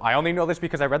so I only know this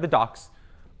because I read the docs,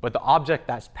 but the object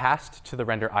that's passed to the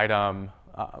render item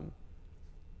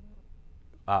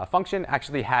function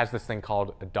actually has this thing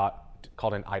called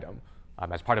an item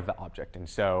as part of the object. And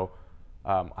so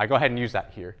I go ahead and use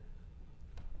that here.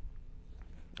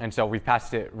 And so we've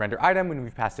passed it render item, and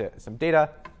we've passed it some data.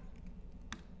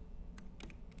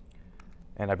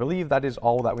 And I believe that is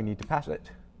all that we need to pass it.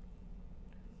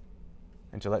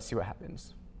 And so let's see what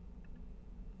happens.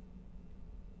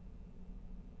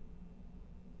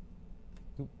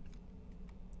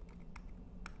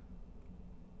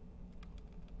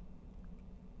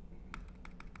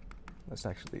 let's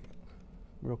actually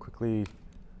real quickly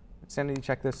sanity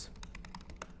check this.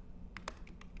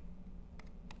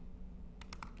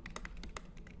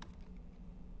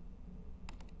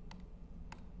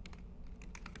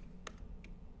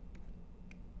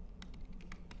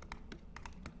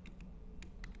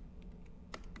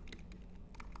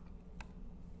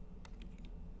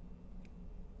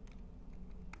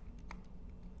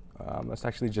 Let's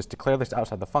actually just declare this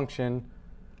outside the function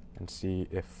and see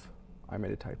if I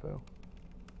made a typo.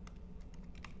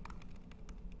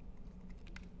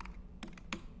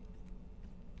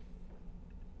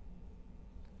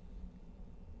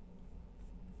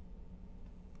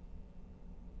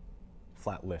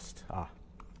 Flat list.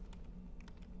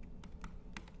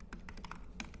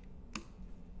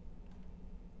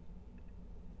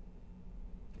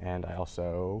 And I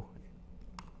also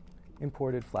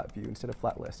imported flat view instead of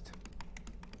flat list.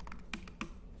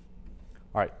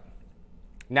 All right,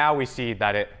 now we see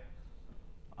that it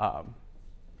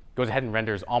goes ahead and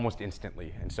renders almost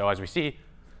instantly. And so as we see,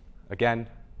 again,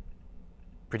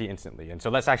 pretty instantly. And so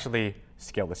let's actually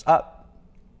scale this up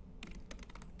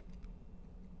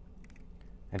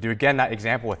and do again that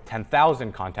example with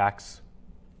 10,000 contacts.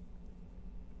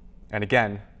 And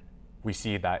again, we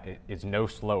see that it is no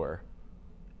slower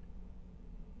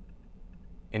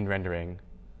in rendering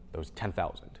those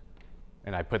 10,000.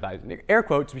 And I put that in air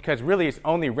quotes because really it's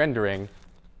only rendering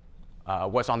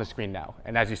what's on the screen now.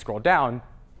 And as you scroll down,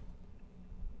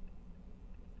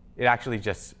 it actually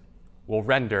just will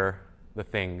render the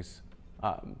things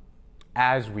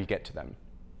as we get to them.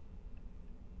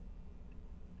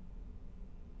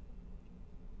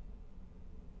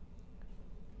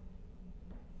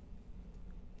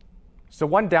 So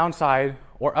one downside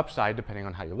or upside, depending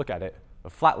on how you look at it,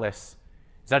 of flat lists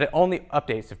is that it only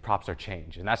updates if props are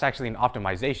changed. And that's actually an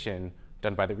optimization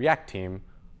done by the React team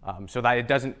so that it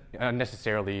doesn't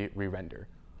necessarily re-render.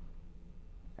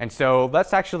 And so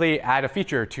let's actually add a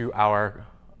feature to our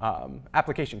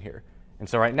application here. And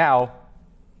so right now,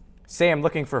 say I'm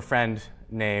looking for a friend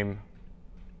named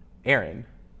Aaron.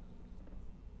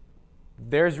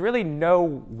 There's really no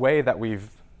way that we've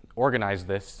organized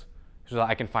this so that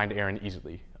I can find Aaron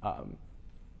easily.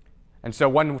 And so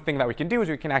one thing that we can do is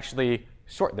we can actually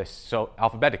sort this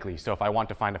alphabetically. So if I want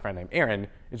to find a friend named Aaron,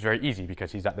 it's very easy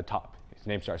because he's at the top. His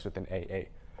name starts with an AA.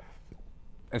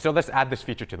 And so let's add this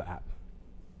feature to the app.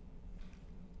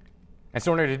 And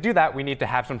so in order to do that, we need to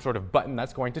have some sort of button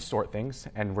that's going to sort things.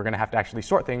 And we're going to have to actually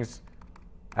sort things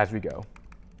as we go.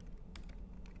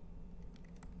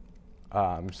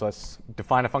 So let's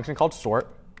define a function called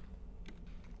sort.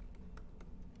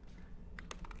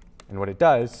 And what it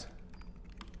does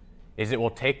is it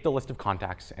will take the list of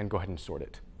contacts and go ahead and sort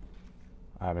it.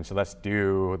 And so let's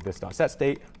do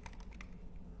this.setState.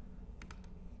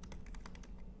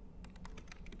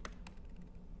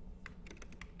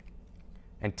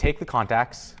 And take the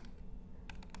contacts,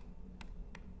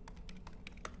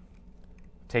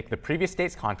 take the previous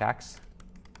state's contacts,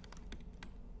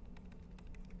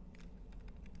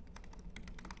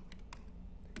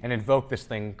 and invoke this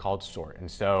thing called sort.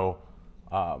 And so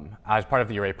as part of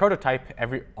the array prototype,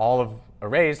 all of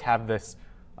arrays have this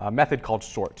method called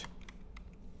sort.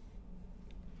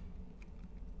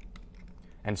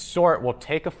 And sort will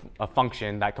take a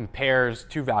function that compares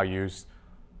two values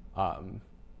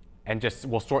and just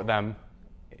will sort them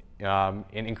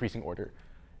in increasing order.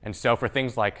 And so for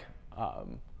things like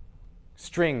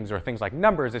strings or things like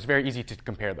numbers, it's very easy to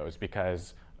compare those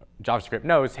because JavaScript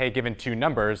knows, hey, given two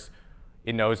numbers,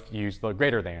 it knows to use the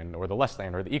greater than or the less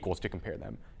than or the equals to compare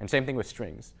them. And same thing with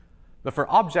strings. But for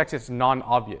objects, it's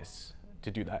non-obvious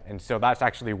to do that. And so that's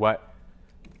actually what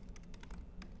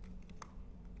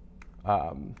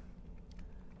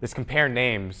this compare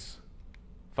names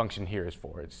function here is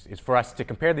for. It's for us to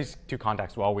compare these two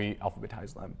contacts while we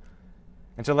alphabetize them.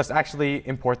 And so let's actually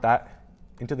import that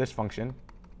into this function.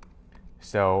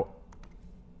 So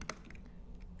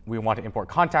we want to import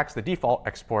contacts, the default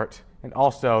export, and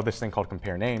also this thing called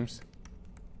compare names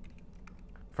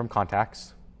from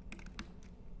contacts.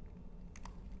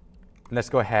 And let's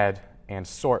go ahead and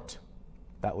sort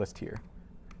that list here.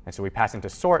 And so we pass into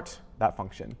sort that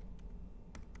function.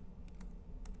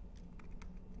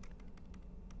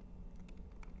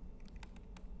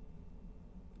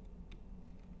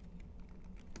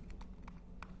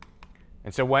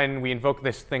 And so when we invoke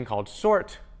this thing called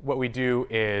sort, what we do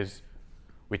is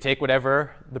we take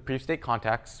whatever the previous state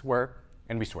contacts were,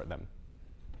 and we sort them.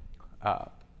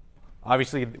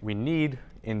 Obviously, we need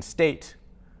in state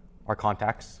our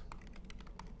contacts.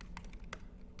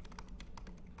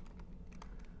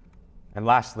 And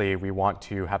lastly, we want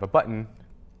to have a button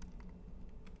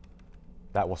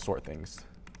that will sort things.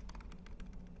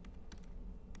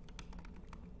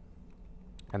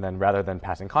 And then rather than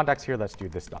passing contacts here, let's do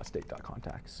this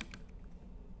 .state.contacts.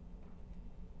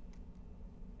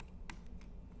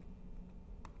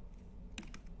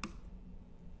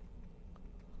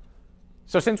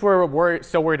 So since we're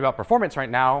so worried about performance right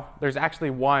now, there's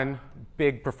actually one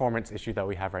big performance issue that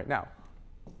we have right now.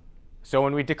 So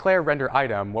when we declare render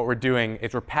item, what we're doing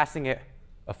is we're passing it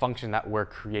a function that we're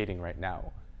creating right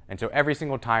now. And so every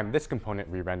single time this component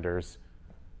re-renders,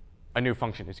 a new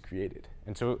function is created.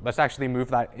 And so let's actually move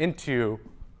that into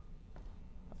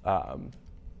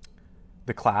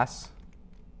the class.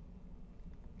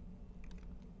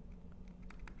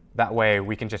 That way,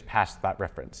 we can just pass that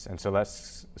reference. And so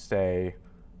let's say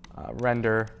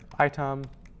render item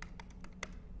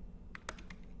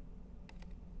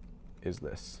is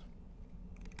this.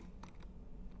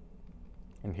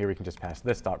 And here we can just pass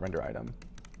this dot render item.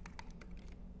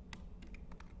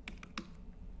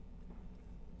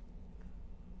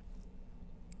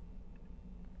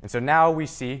 And so now we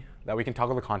see that we can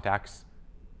toggle the contacts,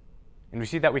 and we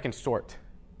see that we can sort.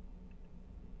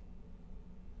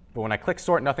 But when I click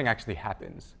sort, nothing actually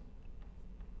happens,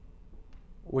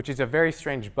 which is a very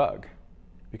strange bug,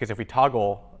 because if we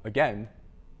toggle again,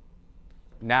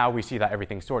 now we see that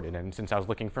everything's sorted. And since I was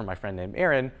looking for my friend named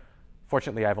Aaron,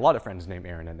 fortunately, I have a lot of friends named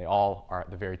Aaron, and they all are at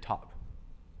the very top.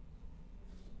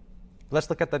 Let's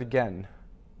look at that again.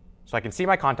 So I can see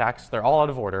my contacts. They're all out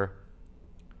of order.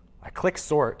 I click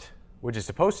sort, which is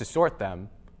supposed to sort them,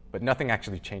 but nothing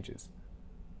actually changes.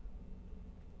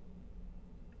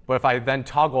 But if I then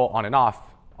toggle on and off,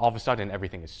 all of a sudden,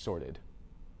 everything is sorted.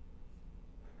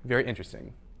 Very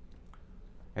interesting.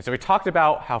 And so we talked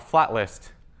about how flat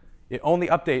list, it only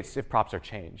updates if props are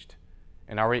changed.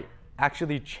 And are we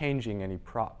actually changing any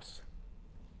props?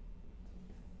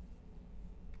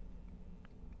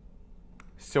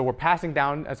 So we're passing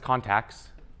down as contacts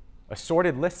a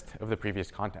sorted list of the previous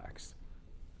contacts.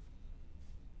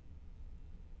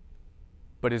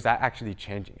 But is that actually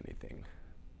changing anything?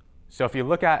 So if you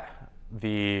look at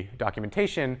the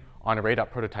documentation on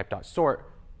array.prototype.sort,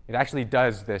 it actually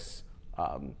does this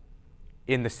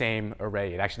in the same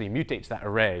array. It actually mutates that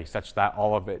array such that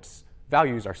all of its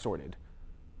values are sorted.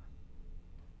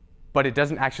 But it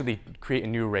doesn't actually create a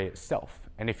new array itself.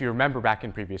 And if you remember back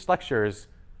in previous lectures,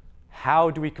 how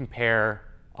do we compare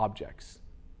objects?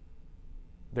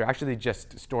 They're actually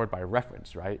just stored by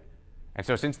reference, right? And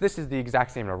so since this is the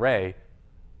exact same array,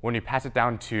 when you pass it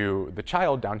down to the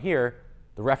child down here,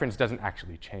 the reference doesn't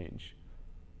actually change.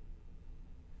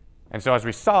 And so as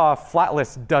we saw, flat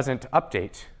list doesn't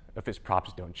update if its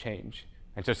props don't change.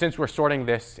 And so since we're sorting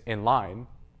this in line,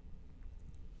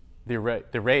 the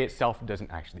array itself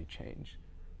doesn't actually change.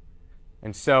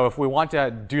 And so if we want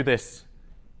to do this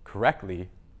correctly,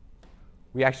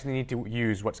 we actually need to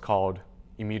use what's called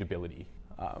immutability.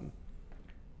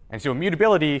 And so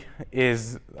immutability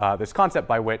is this concept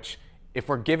by which if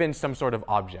we're given some sort of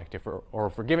object, or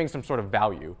if we're giving some sort of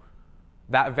value,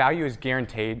 that value is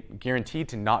guaranteed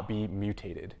to not be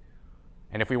mutated.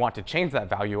 And if we want to change that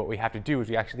value, what we have to do is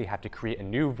we actually have to create a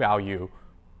new value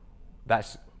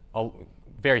that's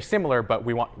very similar, but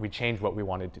we change what we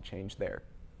wanted to change there.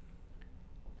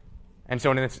 And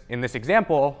so in this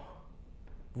example,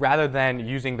 rather than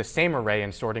using the same array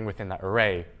and sorting within that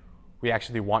array, we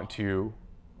actually want to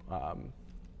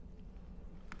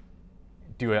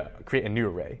create a new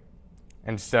array.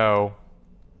 And so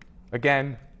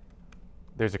again,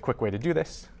 there's a quick way to do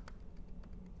this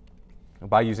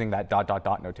by using that ...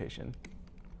 notation.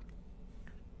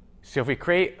 So if we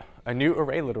create a new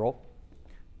array literal,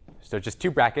 so just two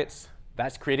brackets,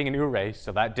 that's creating a new array.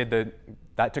 So that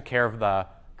took care of the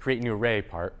create new array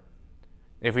part.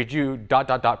 If we do ...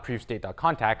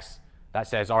 prevstate.contacts, that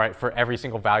says, all right, for every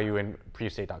single value in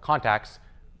prevstate.contacts,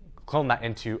 clone that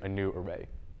into a new array.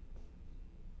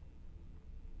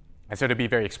 And so to be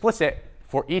very explicit,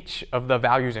 for each of the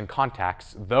values in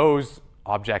contacts, those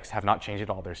objects have not changed at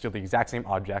all. They're still the exact same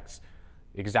objects,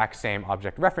 exact same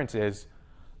object references,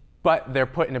 but they're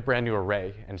put in a brand new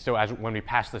array. And so when we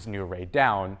pass this new array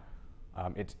down,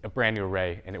 it's a brand new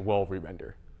array, and it will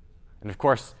re-render. And of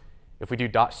course, if we do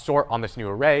 .sort on this new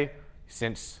array,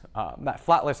 since that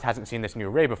flat list hasn't seen this new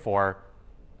array before,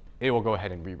 it will go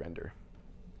ahead and re-render.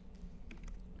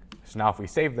 So now if we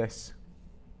save this,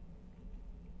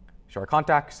 show our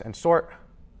contacts, and sort,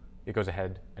 it goes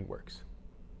ahead and works.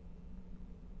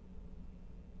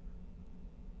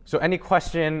 So any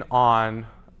question on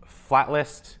flat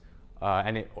list,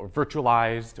 or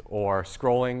virtualized, or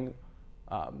scrolling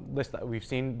list that we've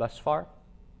seen thus far?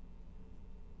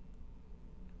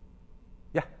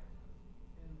 Yeah?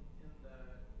 In the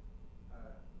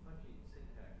funky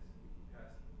syntax, you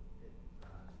pass it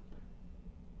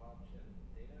option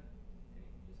data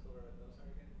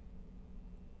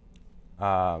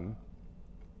Can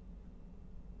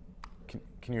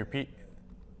you repeat?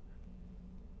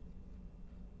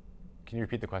 Can you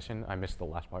repeat the question? I missed the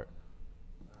last part.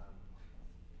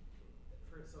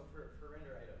 For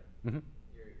render item,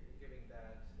 you're giving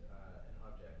that an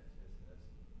object as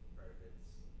part of its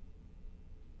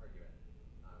argument.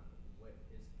 What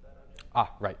is that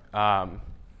object? Right.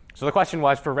 So the question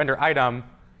was, for render item,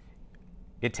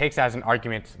 it takes as an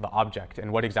argument the object.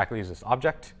 And what exactly is this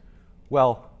object?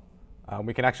 Well,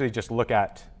 we can actually just look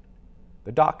at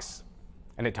the docs,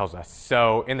 and it tells us.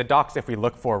 So in the docs, if we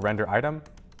look for render item,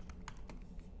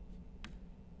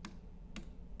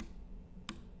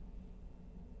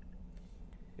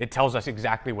 it tells us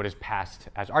exactly what is passed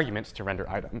as arguments to render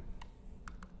item.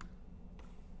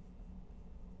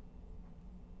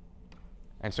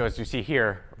 And so as you see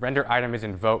here, render item is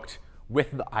invoked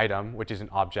with the item, which is an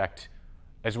object,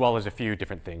 as well as a few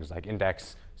different things like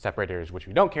index, separators, which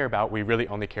we don't care about. We really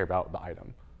only care about the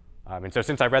item. And so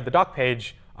since I read the doc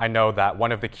page, I know that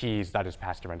one of the keys that is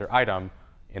passed to render item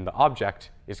in the object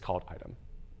is called item.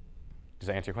 Does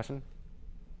that answer your question?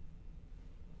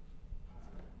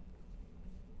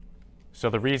 So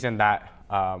the reason that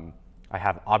I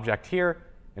have object here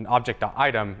and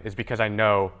object.item is because I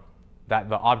know that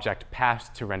the object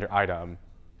passed to render item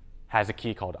has a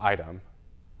key called item,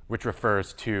 which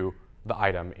refers to the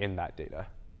item in that data.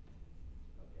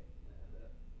 Okay,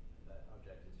 and that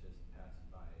object is just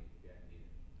passed by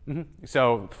getting needed.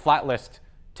 So flat list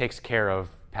takes care of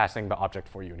passing the object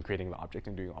for you and creating the object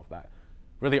and doing all of that.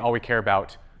 Really all we care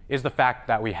about is the fact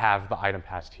that we have the item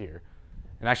passed here.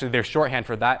 And actually there's shorthand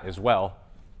for that as well.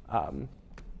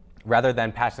 Rather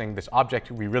than passing this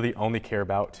object, we really only care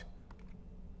about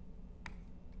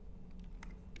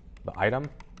the item.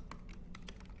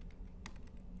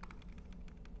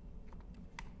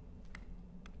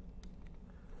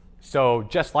 So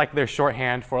just like there's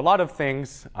shorthand for a lot of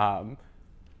things,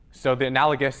 so the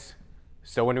analogous,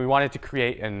 so when we wanted to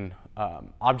create an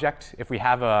object, if we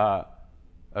have a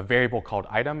variable called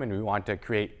item and we want to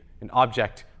create an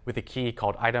object with a key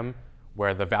called item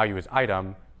where the value is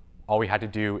item, all we had to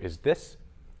do is this.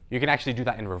 You can actually do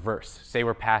that in reverse. Say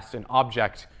we're passed an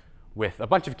object with a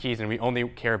bunch of keys and we only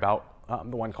care about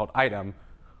the one called item.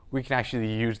 We can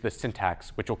actually use the syntax,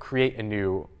 which will create a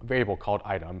new variable called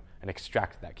item and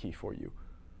extract that key for you.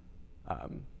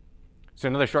 So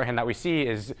another shorthand that we see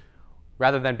is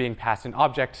rather than being passed an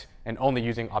object and only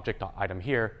using object.item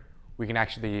here, we can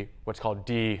actually what's called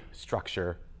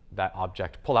destructure that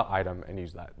object, pull out item, and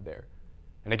use that there.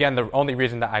 And again, the only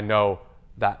reason that I know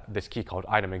that this key called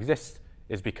item exists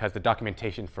is because the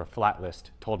documentation for flat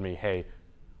list told me, hey,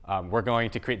 we're going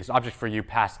to create this object for you,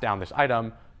 pass down this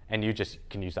item, and you just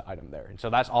can use that item there. And so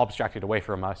that's all abstracted away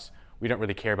from us. We don't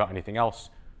really care about anything else.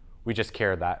 We just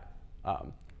care that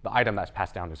the item that's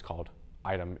passed down is called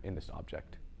item in this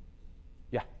object.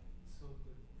 Yeah? So the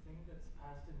thing that's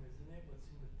passed in, isn't it what's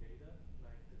in the data,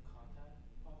 like the contact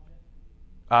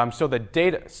object? So the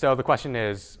data, so the question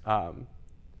is,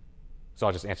 so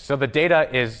I'll just answer. So the data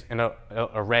is an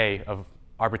array of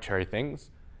arbitrary things,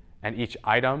 and each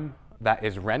item that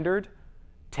is rendered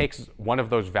takes one of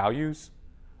those values,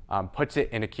 puts it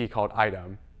in a key called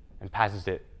item, and passes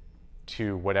it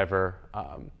to whatever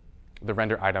the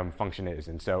render item function is.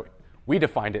 And so we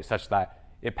defined it such that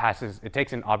it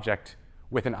takes an object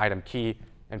with an item key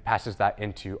and passes that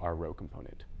into our row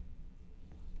component.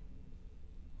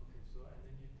 Okay, so and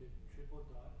then you did triple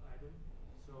dot item.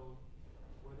 So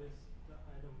what is the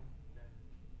item then?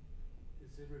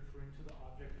 Is it referring to the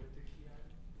object with the key item?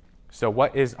 So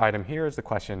what is item here is the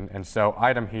question. And so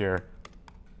item here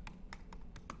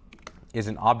is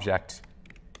an object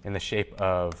in the shape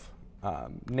of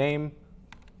name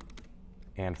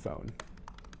and phone,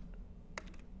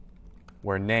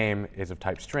 where name is of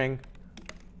type string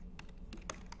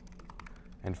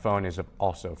and phone is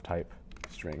also of type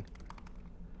string.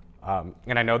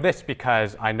 And I know this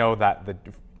because I know that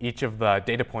each of the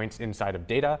data points inside of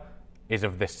data is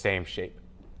of this same shape.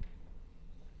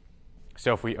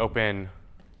 So if we open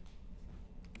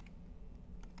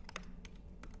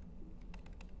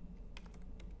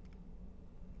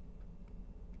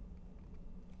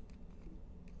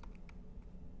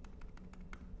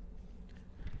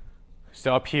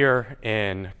so up here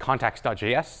in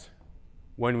contacts.js,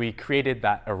 when we created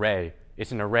that array,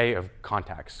 it's an array of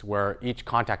contacts where each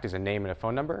contact is a name and a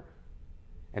phone number.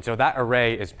 And so that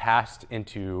array is passed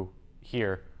into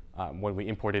here when we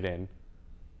import it in.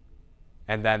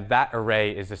 And then that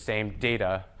array is the same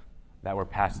data that we're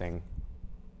passing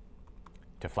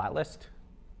to flatlist.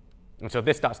 And so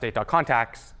this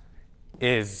 .state.contacts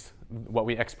is what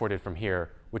we exported from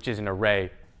here, which is an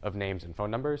array of names and phone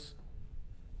numbers.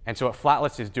 And so what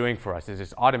flatlist is doing for us is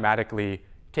it's automatically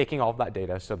taking all of that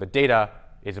data. So the data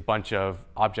is a bunch of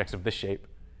objects of this shape.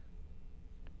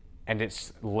 And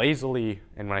it's lazily,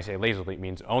 and when I say lazily, it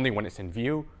means only when it's in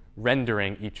view,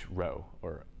 rendering each row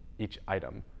or each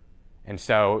item. And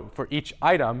so for each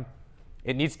item,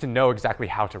 it needs to know exactly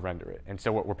how to render it. And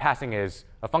so what we're passing is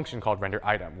a function called render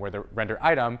item, where the render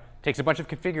item takes a bunch of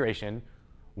configuration,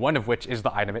 one of which is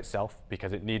the item itself,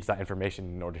 because it needs that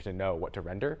information in order to know what to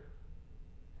render,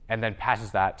 and then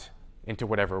passes that into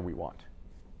whatever we want.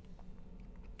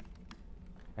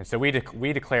 And so we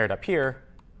declared up here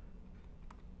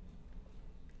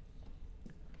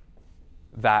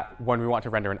that when we want to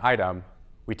render an item,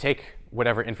 we take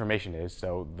whatever information is,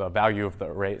 so the value of the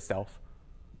array itself,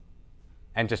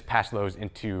 and just pass those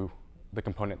into the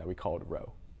component that we called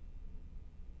row.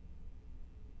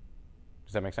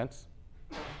 Does that make sense?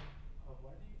 Why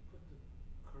do you put the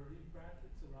curly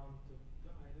brackets around the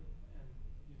item, and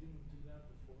you didn't do that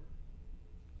before?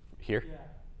 Here?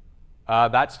 Yeah.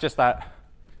 That's just that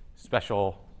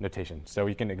special notation, so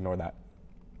you can ignore that.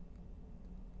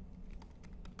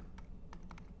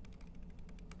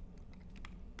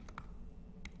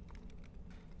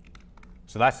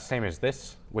 So that's the same as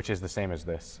this, which is the same as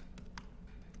this.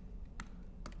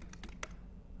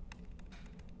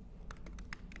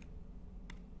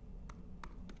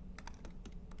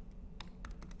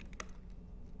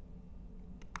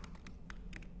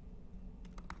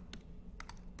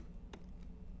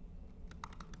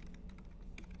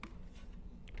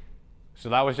 So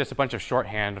that was just a bunch of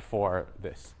shorthand for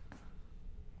this.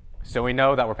 So we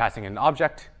know that we're passing in an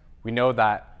object. We know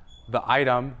that the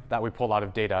item that we pull out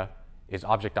of data is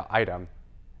object.item.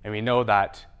 And we know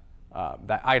that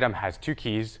that item has two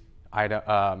keys,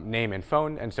 name and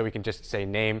phone. And so we can just say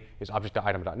name is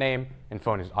object.item.name, and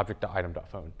phone is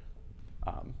object.item.phone.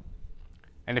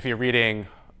 And if you're reading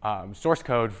source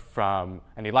code from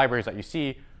any libraries that you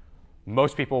see,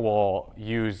 most people will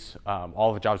use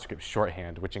all of JavaScript's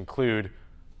shorthand, which include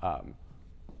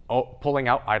pulling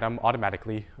out item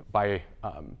automatically by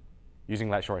using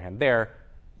that shorthand there,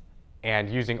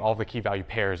 and using all the key value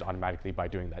pairs automatically by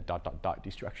doing that ...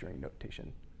 destructuring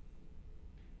notation.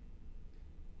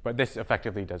 But this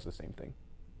effectively does the same thing.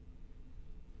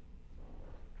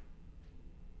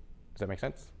 Does that make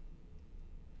sense?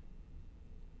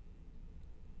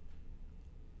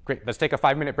 Great. Let's take a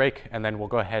 5-minute break, and then we'll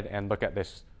go ahead and look at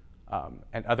this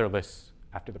and other lists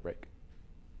after the break.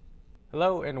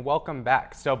 Hello, and welcome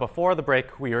back. So before the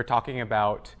break, we were talking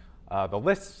about the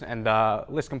lists and the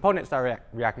list components that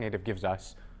React Native gives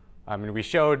us. And we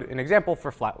showed an example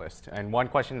for flat list. And one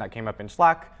question that came up in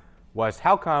Slack was,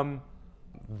 how come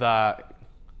the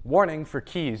warning for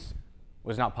keys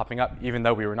was not popping up, even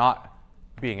though we were not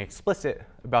being explicit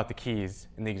about the keys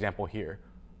in the example here?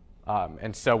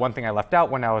 And so one thing I left out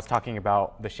when I was talking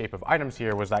about the shape of items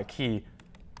here was that key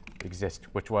exists,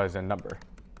 which was a number.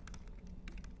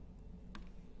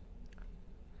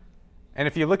 And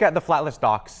if you look at the flat list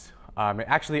docs, it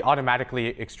actually automatically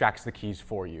extracts the keys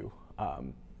for you.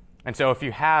 And so if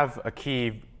you have a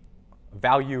key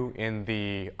value in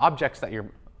the objects that you're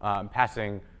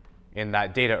passing in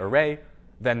that data array,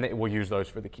 then it will use those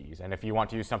for the keys. And if you want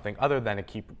to use something other than a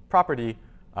key property,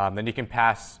 then you can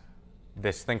pass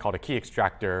this thing called a key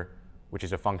extractor, which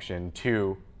is a function,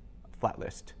 to flat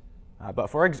list. But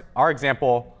for our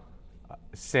example,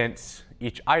 since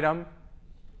each item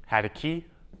had a key,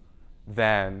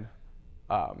 then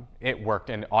it worked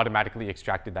and automatically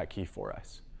extracted that key for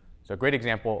us. So great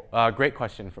example, great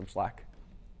question from Slack.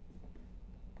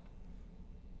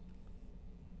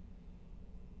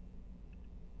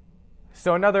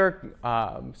 So another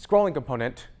scrolling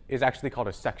component is actually called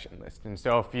a section list. And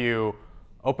so if you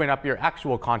open up your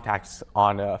actual contacts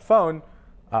on a phone,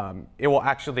 it will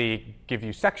actually give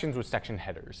you sections with section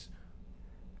headers.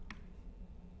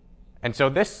 And so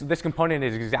this component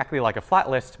is exactly like a flat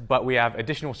list, but we have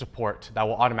additional support that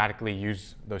will automatically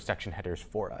use those section headers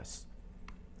for us.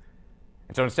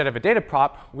 And so instead of a data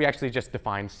prop, we actually just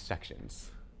define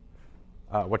sections.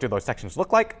 What do those sections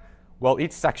look like? Well,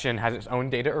 each section has its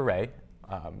own data array.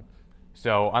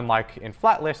 So unlike in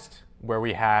flat list, where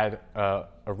we had an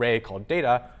array called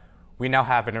data, we now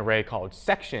have an array called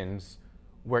sections,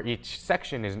 where each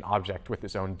section is an object with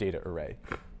its own data array.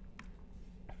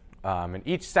 And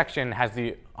each section has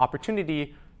the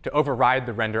opportunity to override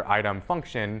the render item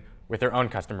function with their own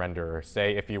custom renderer.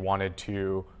 Say if you wanted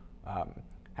to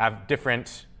have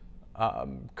different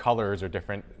colors or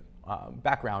different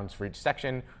backgrounds for each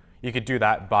section, you could do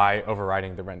that by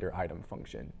overriding the render item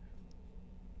function.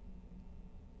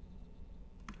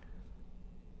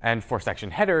 And for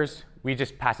section headers, we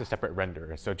just pass a separate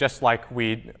renderer. So just like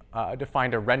we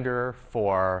defined a renderer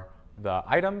for the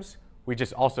items, we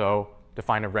just also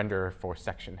define a renderer for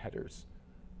section headers.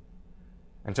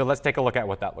 And so let's take a look at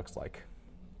what that looks like.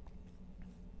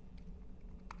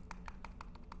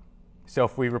 So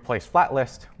if we replace flat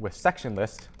list with section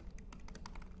list,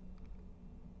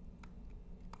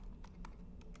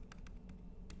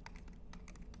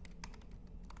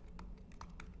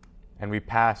 and we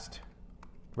passed,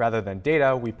 rather than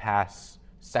data, we pass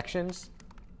sections,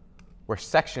 where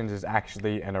sections is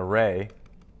actually an array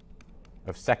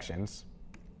of sections.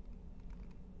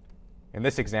 In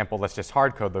this example, let's just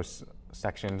hard code those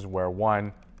sections where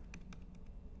one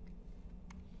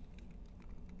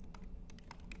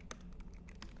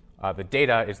the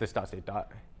data is this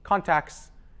 .state.contacts,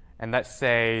 and let's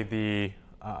say the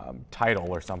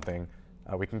title or something.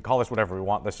 We can call this whatever we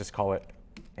want. Let's just call it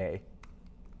A.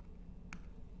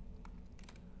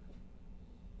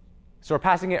 So we're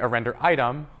passing it a render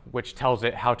item, which tells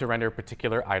it how to render a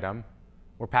particular item.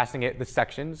 We're passing it the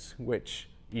sections, which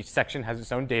each section has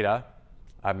its own data,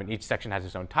 and each section has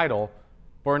its own title.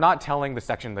 But we're not telling the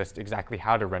section list exactly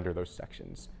how to render those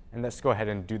sections. And let's go ahead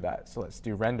and do that. So let's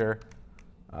do render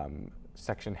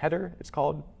section header, it's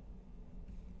called.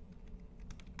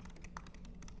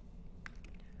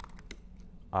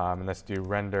 And let's do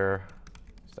render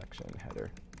section header.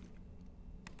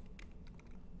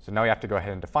 So now we have to go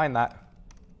ahead and define that.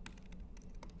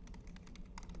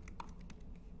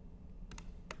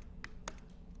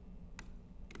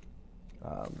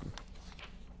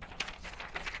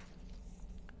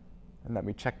 And let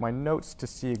me check my notes to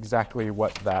see exactly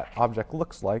what that object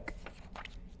looks like.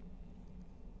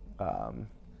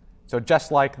 So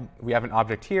just like we have an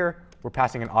object here, we're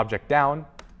passing an object down.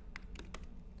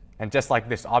 And just like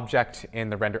this object in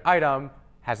the render item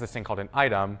has this thing called an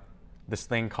item, this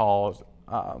thing called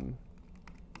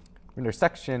render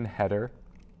section header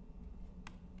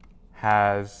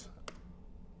has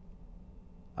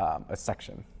a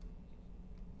section.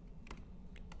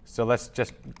 So let's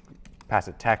just pass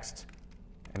it text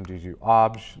and do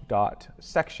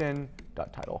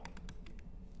obj.section.title.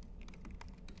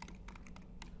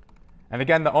 And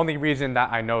again, the only reason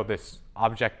that I know this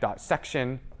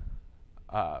object.section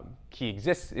key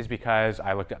exists is because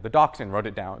I looked at the docs and wrote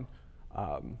it down.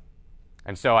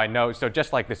 And so I know, so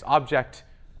just like this object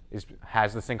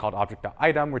has this thing called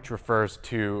object.item, which refers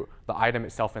to the item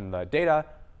itself in the data,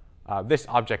 this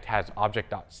object has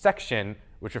object.section,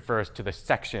 which refers to the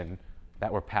section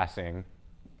that we're passing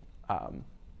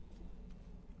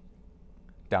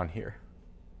down here.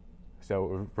 So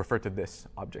we refer to this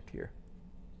object here.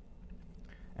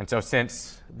 And so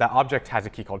since that object has a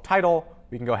key called title,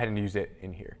 we can go ahead and use it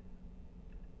in here.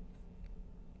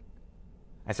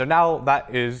 And so now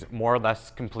that is more or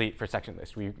less complete for section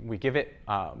list. We give it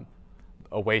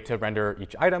a way to render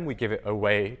each item. We give it a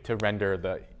way to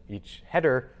render each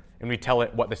header. And we tell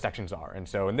it what the sections are. And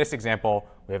so in this example,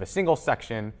 we have a single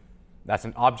section that's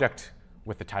an object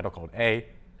with the title called A,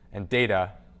 and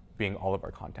data being all of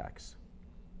our contacts.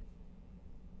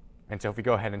 And so if we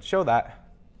go ahead and show that,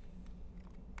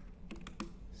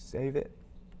 save it.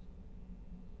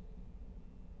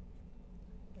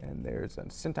 And there's a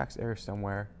syntax error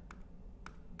somewhere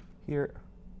here.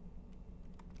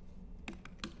 If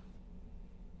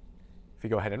we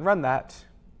go ahead and run that,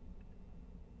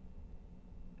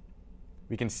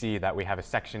 we can see that we have a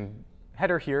section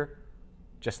header here,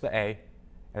 just the A,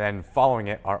 and then following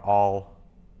it are all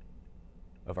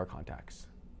of our contacts.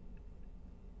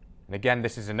 And again,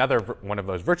 this is another one of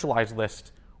those virtualized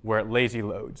lists where it lazy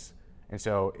loads. And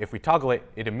so if we toggle it,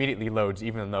 it immediately loads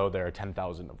even though there are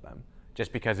 10,000 of them,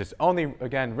 just because it's only,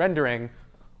 again, rendering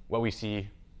what we see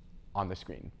on the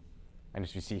screen. And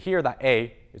as you see here, that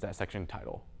A is that section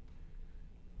title.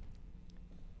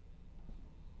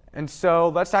 And so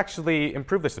let's actually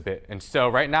improve this a bit. And so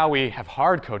right now we have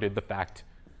hard-coded the fact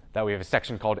that we have a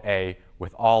section called A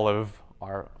with all of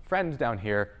our friends down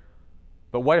here.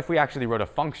 But what if we actually wrote a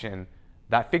function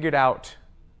that figured out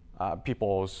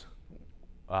people's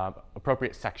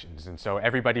appropriate sections? And so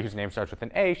everybody whose name starts with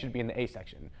an A should be in the A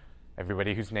section.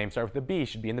 Everybody whose name starts with a B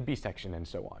should be in the B section, and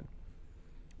so on.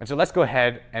 And so let's go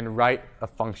ahead and write a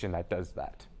function that does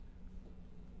that.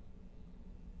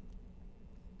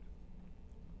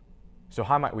 So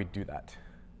how might we do that?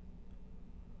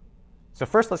 So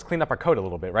first, let's clean up our code a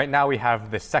little bit. Right now, we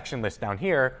have this section list down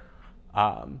here.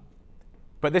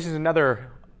 But this is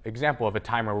another example of a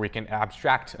time where we can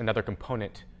abstract another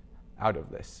component out of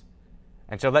this.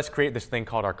 And so let's create this thing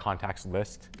called our contacts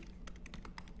list.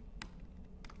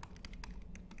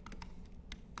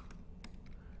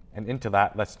 And into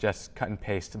that, let's just cut and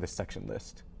paste this section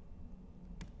list.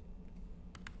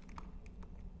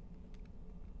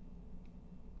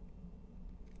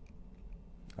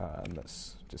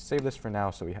 Let's just save this for now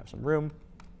so we have some room.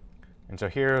 And so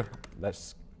here,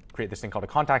 let's create this thing called a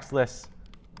contacts list,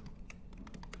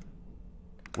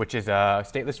 which is a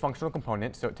stateless functional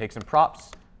component. So it takes some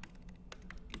props,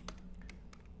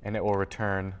 and it will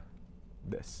return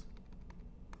this.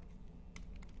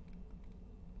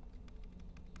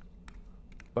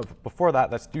 But before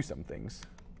that, let's do some things.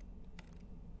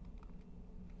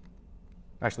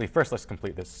 Actually, first, let's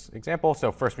complete this example.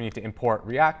 So first, we need to import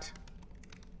React.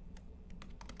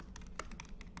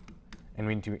 And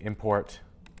we need to import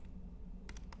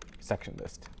section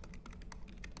list.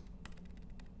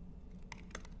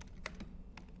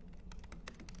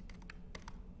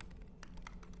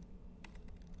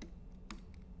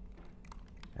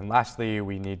 And lastly,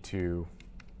 we need to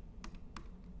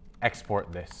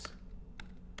export this,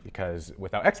 because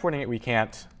without exporting it, we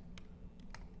can't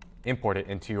import it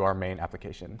into our main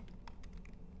application.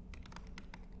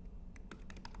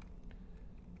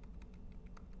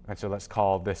 And so let's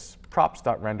call this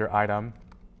props.render item,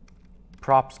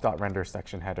 props.render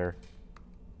section header,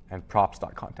 and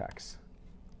props.contacts.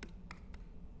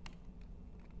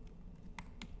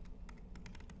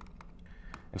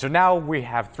 And so now we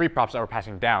have 3 props that we're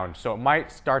passing down. So it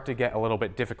might start to get a little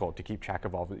bit difficult to keep track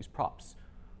of all of these props.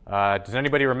 Does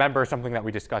anybody remember something that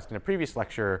we discussed in a previous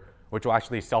lecture, which will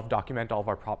actually self-document all of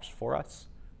our props for us?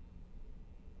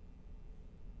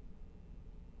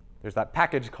 There's that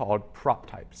package called prop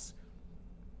types.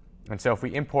 And so if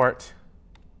we import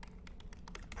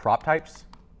prop types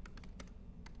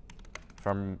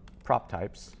from prop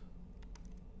types,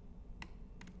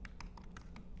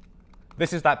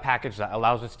 this is that package that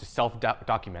allows us to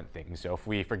self-document things. So if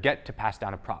we forget to pass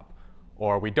down a prop,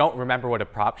 or we don't remember what a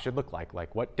prop should look like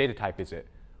what data type is it,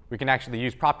 we can actually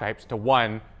use prop types to,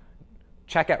 1,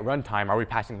 check at runtime, are we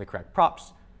passing the correct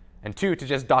props? And 2, to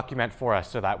just document for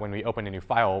us so that when we open a new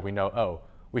file, we know, oh,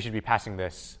 we should be passing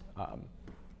this,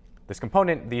 this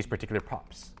component these particular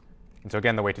props. And so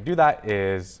again, the way to do that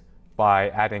is by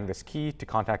adding this key to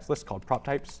contacts list called prop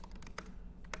types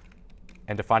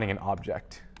and defining an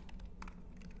object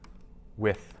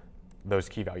with those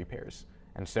key value pairs.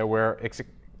 And so we're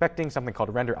expecting something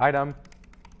called render item,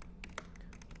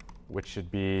 which should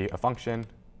be a function.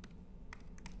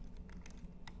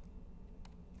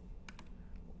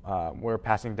 We're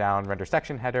passing down render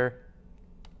section header,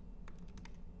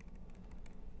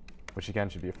 which again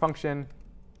should be a function.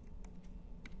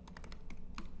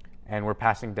 And we're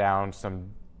passing down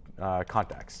some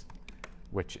contacts,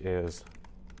 which is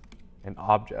an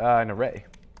array.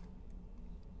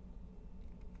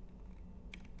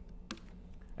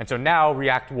 And so now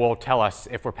React will tell us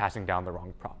if we're passing down the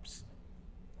wrong props.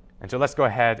 And so let's go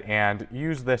ahead and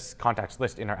use this contacts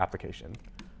list in our application.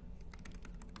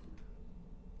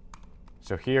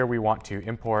 So here we want to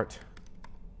import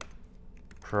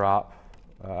prop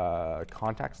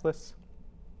contacts list.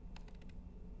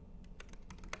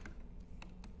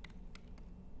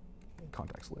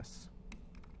 Contacts lists.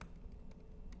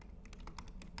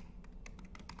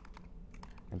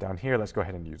 And down here, let's go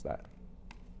ahead and use that.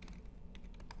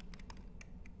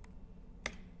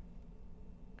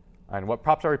 And what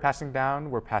props are we passing down?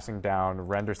 We're passing down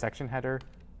render section header,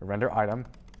 render item.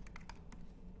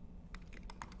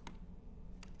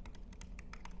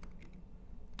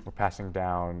 We're passing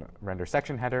down render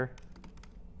section header.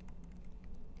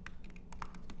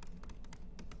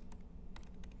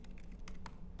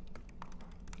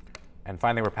 And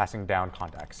finally, we're passing down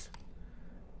contacts.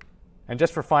 And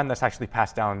just for fun, let's actually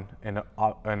pass down an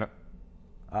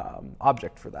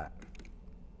object for that.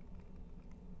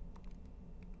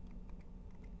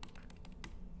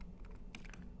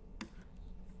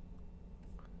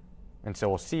 And so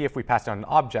we'll see if we pass down an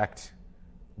object,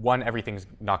 1, everything's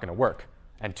not going to work.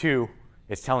 And 2,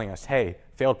 it's telling us, hey,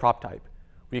 failed prop type.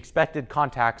 We expected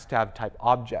contacts to have type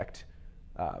object,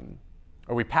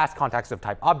 or we passed contacts of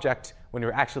type object when we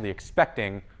were actually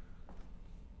expecting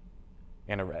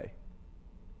an array.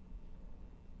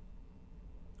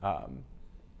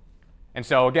 And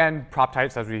so again, prop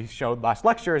types, as we showed last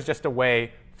lecture, is just a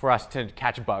way for us to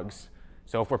catch bugs.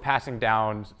 So if we're passing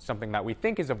down something that we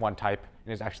think is of one type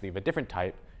and is actually of a different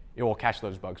type, it will catch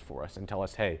those bugs for us and tell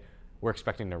us, hey, we're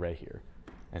expecting an array here.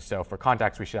 And so for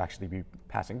contacts, we should actually be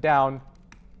passing down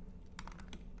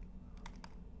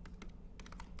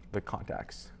the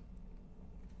contacts.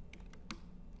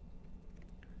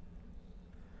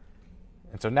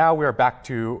 And so now we are back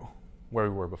to where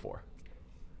we were before.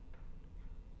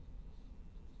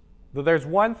 Though there's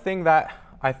one thing that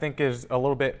I think is a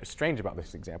little bit strange about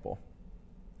this example.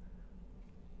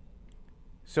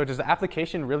 So does the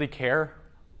application really care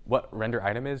what render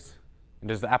item is? And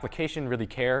does the application really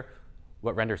care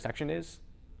what render section is?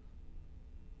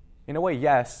 In a way,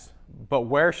 yes, but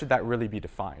where should that really be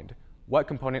defined? What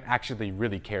component actually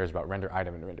really cares about render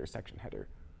item and render section header?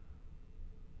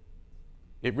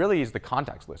 It really is the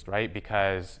context list, right?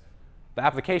 Because the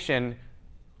application,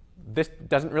 this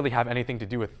doesn't really have anything to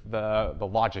do with the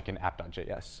logic in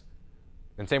app.js.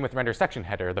 And same with render section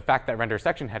header. The fact that render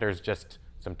section header is just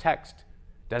some text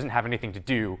doesn't have anything to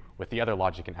do with the other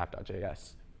logic in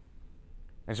app.js.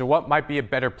 And so what might be a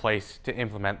better place to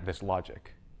implement this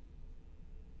logic?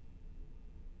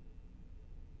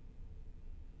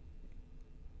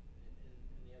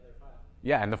 In the other file.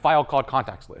 Yeah, in the file called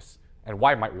context list. And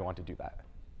why might we want to do that?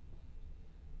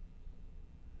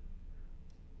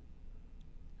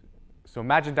 So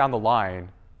imagine down the line,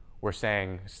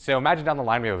 imagine down the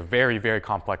line we have a very, very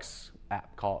complex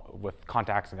app with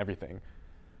contacts and everything.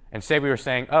 And say we were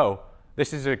saying, oh,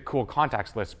 this is a cool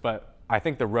contacts list, but I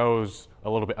think the row's a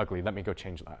little bit ugly. Let me go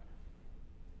change that.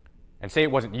 And say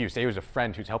it wasn't you. Say it was a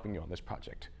friend who's helping you on this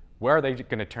project. Where are they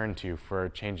going to turn to for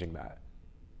changing that?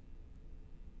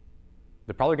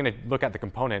 They're probably going to look at the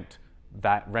component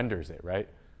that renders it, right?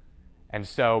 And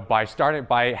so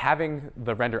by having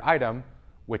the render item,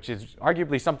 which is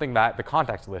arguably something that the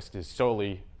context list is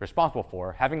solely responsible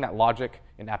for, having that logic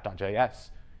in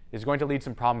app.js is going to lead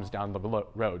some problems down the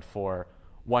road for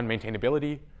 1,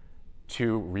 maintainability,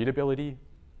 2, readability,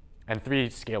 and 3,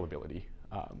 scalability.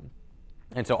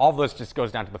 And so all of this just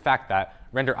goes down to the fact that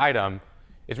render item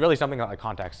is really something that the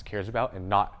context cares about and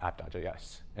not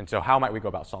app.js. And so how might we go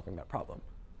about solving that problem?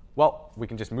 Well, we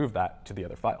can just move that to the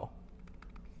other file.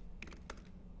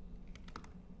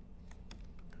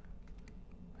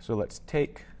 So let's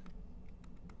take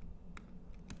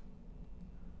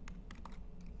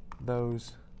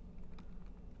those,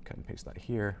 cut and paste that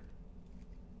here.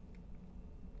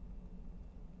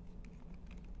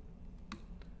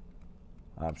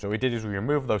 So what we did is we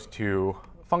removed those 2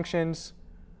 functions.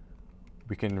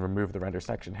 We can remove the render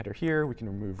section header here. We can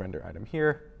remove render item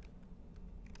here.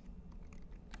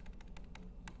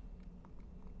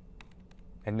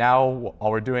 And now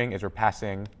all we're doing is we're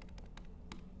passing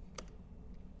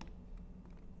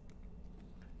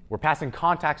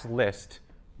contacts list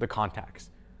the contacts.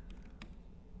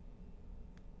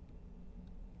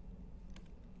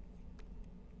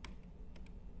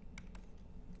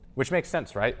 Which makes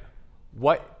sense, right?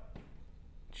 What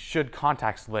should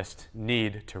contacts list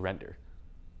need to render?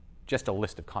 Just a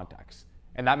list of contacts.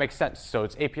 And that makes sense. So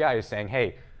its API is saying,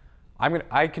 hey,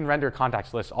 I can render a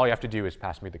contacts list. All you have to do is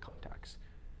pass me the contacts.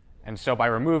 And so by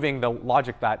removing the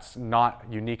logic that's not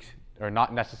unique or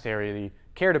not necessarily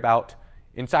cared about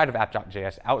inside of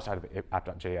app.js, outside of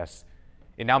app.js,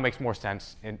 it now makes more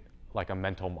sense in like a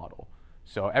mental model.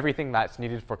 So everything that's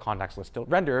needed for context list to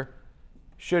render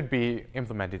should be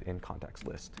implemented in context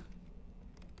list.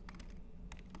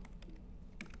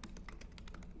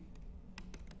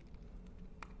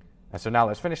 And so now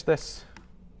let's finish this.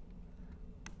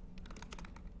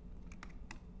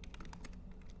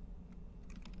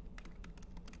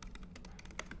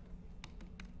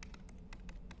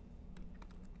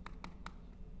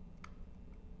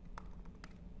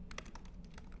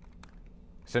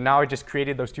 So now I just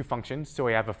created those 2 functions. So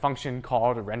we have a function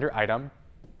called render item,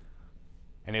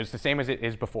 and it's the same as it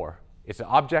is before. It's an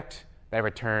object that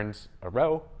returns a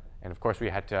row, and of course we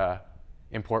had to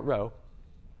import row.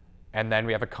 And then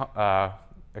we have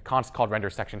a const called render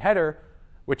section header,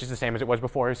 which is the same as it was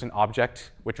before. It's an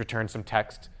object which returns some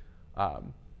text.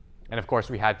 And of course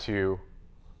we had to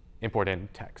import in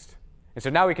text. And so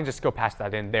now we can just go pass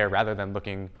that in there rather than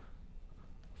looking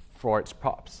for its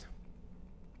props.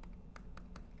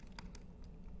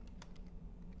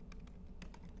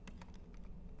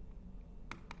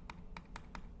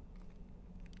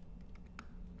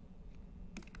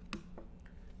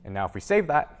 And now if we save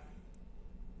that,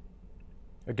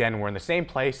 again, we're in the same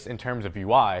place in terms of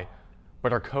UI,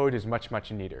 but our code is much,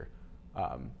 much neater.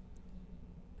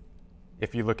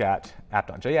 If you look at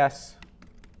app.js,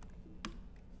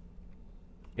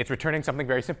 it's returning something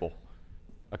very simple.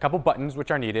 A couple buttons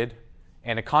which are needed,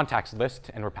 and a contacts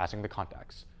list, and we're passing the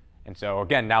contacts. And so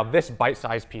again, now this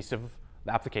bite-sized piece of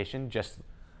the application, just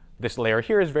this layer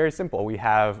here is very simple. We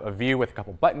have a view with a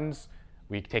couple buttons.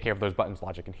 We take care of those buttons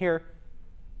logic in here.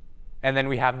 And then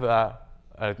we have a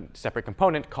separate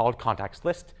component called contacts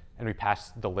list, and we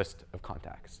pass the list of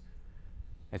contacts.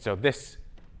 And so this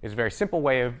is a very simple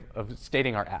way of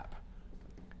stating our app.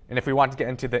 And if we want to get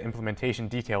into the implementation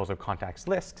details of contacts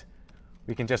list,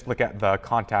 we can just look at the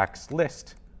contacts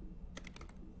list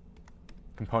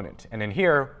component. And in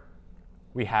here,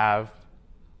 we have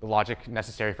the logic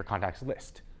necessary for contacts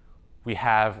list.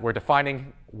 We're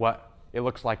defining what it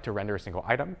looks like to render a single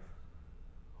item.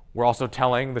 We're also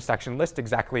telling the section list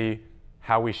exactly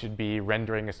how we should be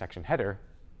rendering a section header.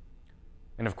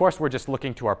 And of course, we're just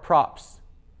looking to our props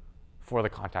for the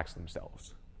contacts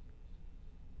themselves.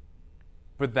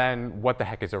 But then what the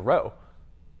heck is a row?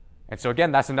 And so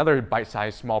again, that's another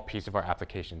bite-sized small piece of our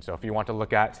application. So if you want to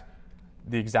look at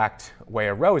the exact way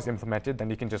a row is implemented, then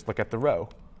you can just look at the row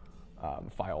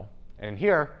file. And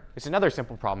here, it's another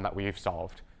simple problem that we've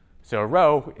solved. So a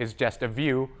row is just a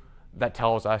view that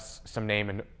tells us some name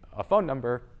and a phone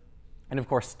number, and of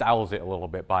course styles it a little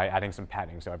bit by adding some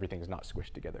padding so everything is not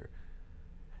squished together.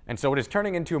 And so what is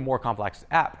turning into a more complex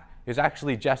app is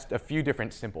actually just a few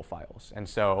different simple files. And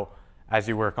so as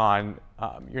you work on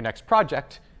your next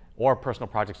project, or personal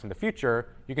projects in the future,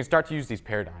 you can start to use these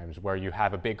paradigms where you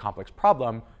have a big complex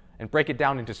problem and break it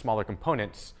down into smaller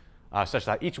components such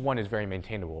that each one is very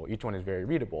maintainable, each one is very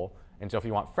readable. And so if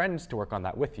you want friends to work on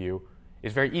that with you,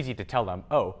 it's very easy to tell them,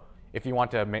 oh, if you want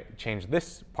to change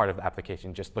this part of the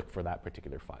application, just look for that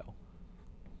particular file.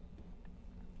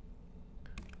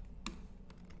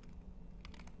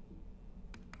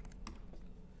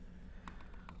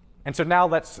 And so now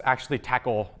let's actually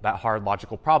tackle that hard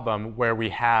logical problem where we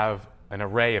have an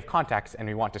array of contacts and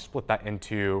we want to split that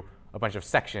into a bunch of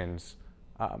sections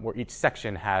where each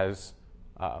section has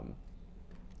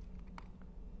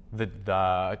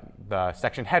the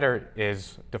section header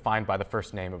is defined by the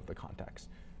first name of the contacts.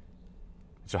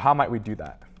 So how might we do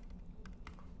that?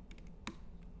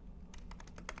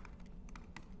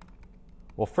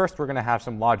 Well, first we're going to have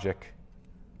some logic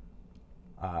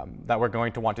that we're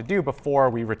going to want to do before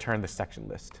we return the section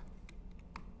list.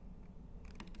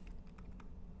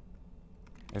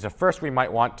 And so first we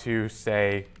might want to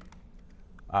say,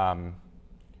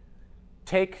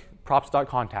 take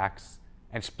props.contacts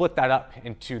and split that up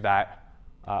into that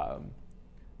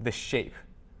this shape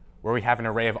where we have an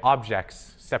array of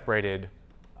objects separated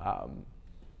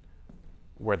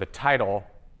where the title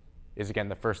is, again,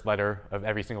 the first letter of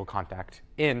every single contact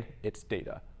in its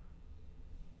data.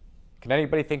 Can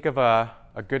anybody think of a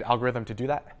good algorithm to do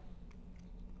that?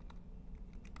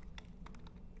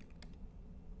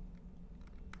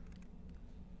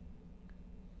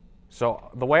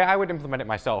 So the way I would implement it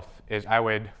myself is I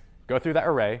would go through that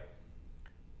array,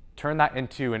 turn that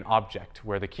into an object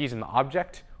where the keys in the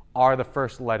object are the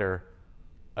first letter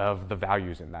of the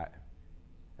values in that.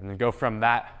 And then go from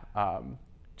that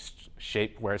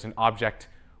shape where it's an object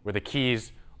where the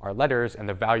keys are letters and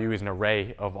the value is an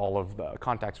array of all of the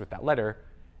contacts with that letter,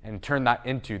 and turn that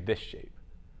into this shape.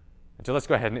 And so let's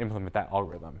go ahead and implement that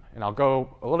algorithm. And I'll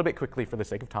go a little bit quickly for the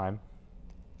sake of time.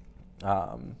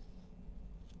 So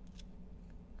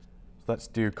let's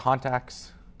do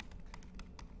contacts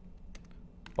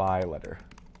by letter.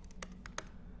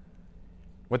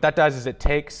 What that does is it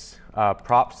takes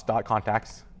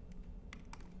props.contacts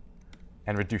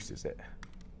and reduces it,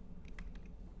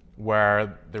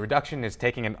 where the reduction is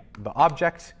taking the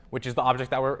object, which is the object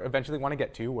that we eventually want to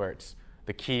get to, where it's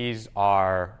the keys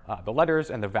are the letters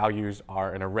and the values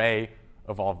are an array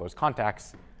of all of those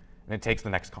contacts, and it takes the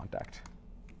next contact.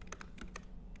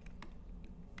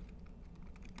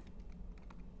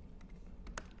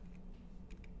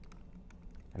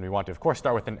 And we want to, of course,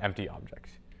 start with an empty object.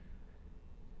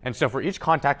 And so for each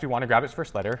contact, we want to grab its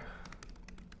first letter.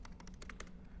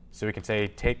 So we can say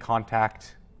take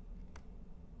contact,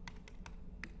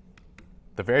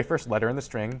 the very first letter in the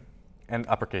string, and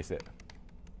uppercase it.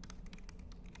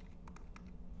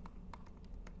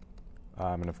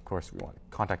 And of course, we want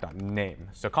contact.name.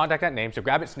 So contact.name, so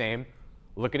grab its name,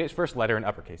 look at its first letter, and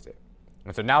uppercase it.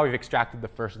 And so now we've extracted the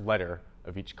first letter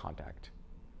of each contact.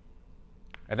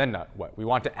 And then what? We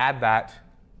want to add that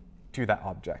to that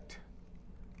object.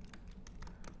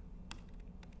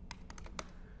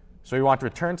 So we want to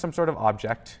return some sort of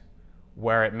object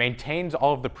where it maintains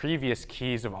all of the previous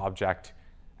keys of object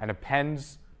and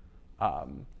appends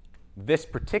this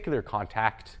particular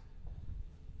contact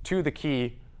to the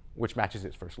key which matches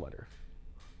its first letter.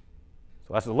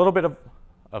 So that's a little bit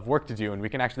of work to do, and we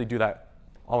can actually do that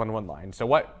all in one line. So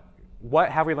what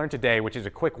have we learned today, which is a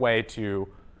quick way to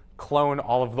clone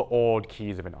all of the old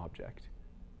keys of an object?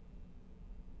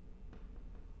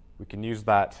 We can use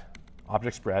that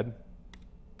object spread.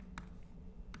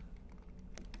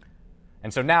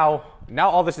 And so now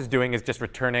all this is doing is just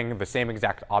returning the same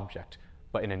exact object,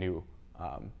 but in a new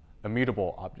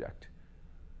immutable object.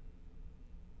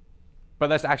 But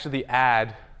let's actually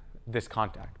add this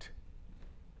contact.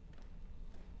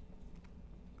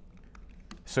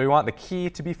 So we want the key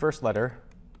to be first letter.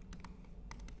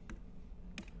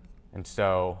 And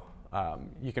so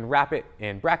you can wrap it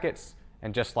in brackets,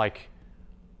 and just like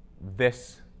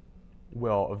this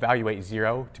will evaluate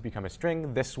 0 to become a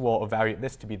string. This will evaluate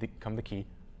this to become the key.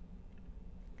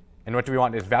 And what do we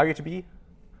want this value to be?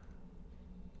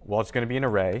 Well, it's going to be an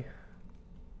array.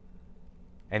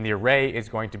 And the array is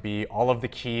going to be all of the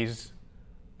keys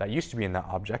that used to be in that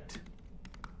object.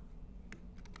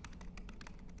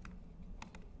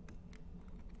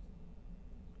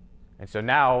 And so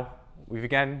now we've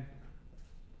again,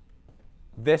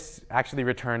 this actually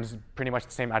returns pretty much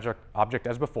the same object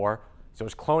as before. So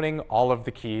it's cloning all of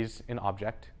the keys in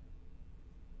object,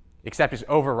 except it's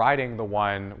overriding the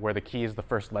one where the key is the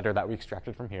first letter that we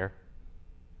extracted from here.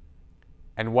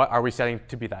 And what are we setting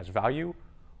to be that value?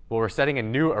 Well, we're setting a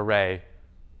new array,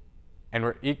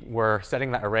 and we're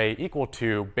setting that array equal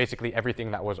to basically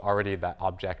everything that was already that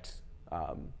object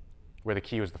where the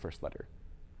key was the first letter.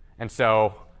 And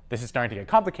so this is starting to get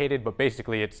complicated, but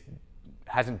basically it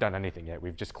hasn't done anything yet.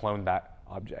 We've just cloned that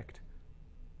object.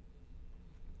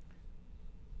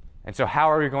 And so how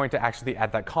are we going to actually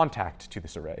add that contact to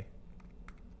this array?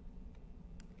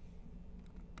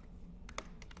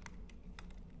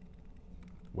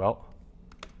 Well,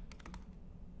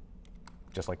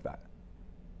 just like that.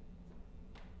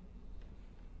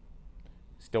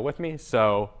 Still with me?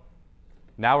 So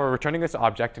now we're returning this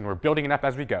object, and we're building it up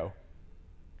as we go.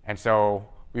 And so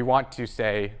we want to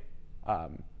say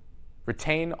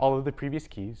retain all of the previous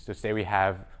keys. So say we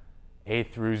have A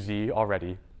through Z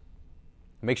already.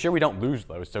 Make sure we don't lose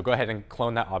those. So go ahead and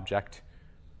clone that object.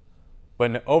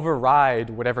 But override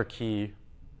whatever key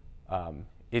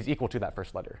is equal to that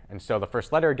first letter. And so the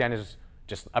first letter, again, is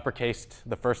just uppercased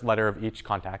the first letter of each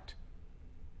contact.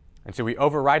 And so we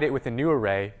override it with a new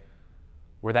array,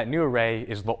 where that new array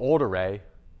is the old array,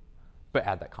 but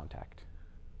add that contact.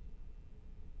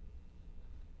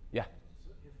 Yeah?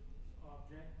 So if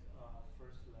object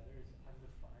first letter is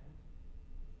undefined,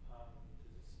 does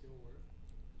it still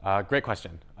work? Great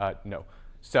question. No.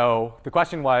 So the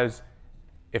question was,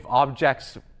 if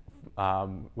objects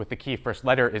with the key first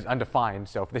letter is undefined,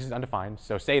 so if this is undefined,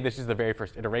 so say this is the very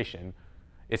first iteration,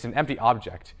 it's an empty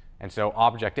object, and so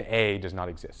object A does not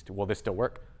exist. Will this still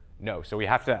work? No. So we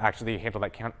have to actually handle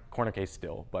that corner case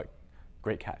still, but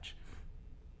great catch.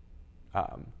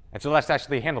 And so let's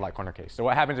actually handle that corner case. So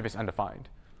what happens if it's undefined?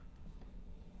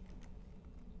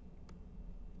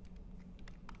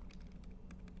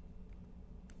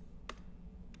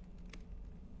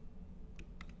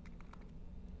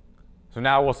 So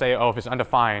now we'll say, oh, if it's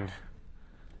undefined,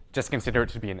 just consider it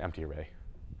to be an empty array.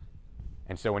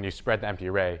 And so when you spread the empty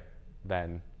array,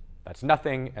 then that's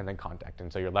nothing, and then contact.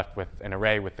 And so you're left with an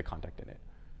array with the contact in it.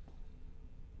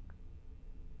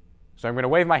 So I'm going to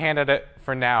wave my hand at it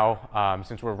for now,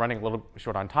 since we're running a little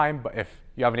short on time. But if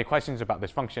you have any questions about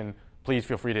this function, please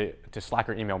feel free to Slack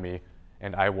or email me,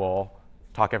 and I will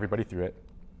talk everybody through it.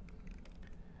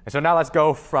 And so now let's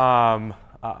go from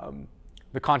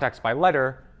the contacts by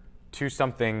letter to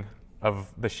something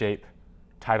of the shape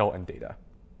title and data.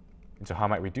 And so how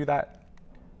might we do that?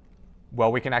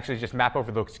 Well, we can actually just map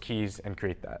over those keys and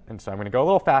create that. And so I'm going to go a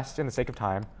little fast in the sake of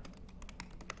time.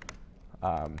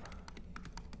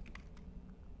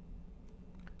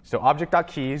 So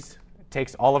object.keys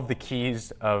takes all of the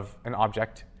keys of an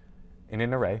object in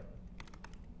an array.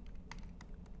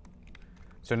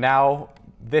 So now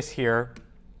this here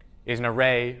is an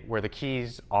array where the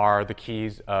keys are the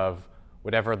keys of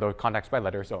whatever the contacts by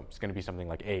letter. So it's going to be something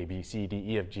like A, B, C, D,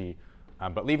 E, F, G,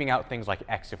 but leaving out things like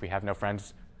X if we have no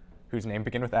friends whose name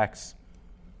begin with X.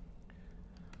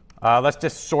 Let's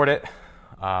just sort it,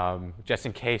 just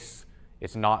in case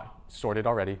it's not sorted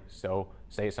already. So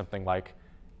say it's something like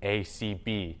A, C,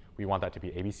 B. We want that to be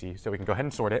A, B, C. So we can go ahead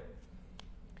and sort it.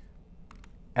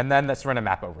 And then let's run a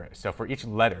map over it. So for each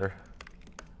letter,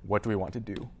 what do we want to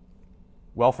do?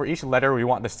 Well, for each letter, we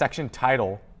want the section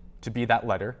title to be that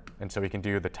letter. And so we can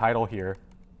do the title here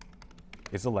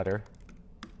is the letter.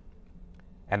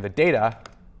 And the data,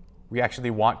 we actually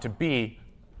want to be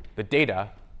the data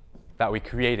that we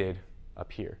created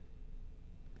up here.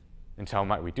 And so how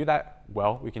might we do that?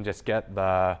 Well, we can just get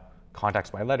the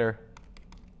contacts by letter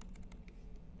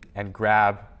and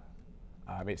grab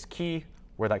its key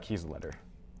where that key is the letter.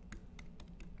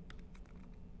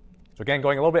 So again,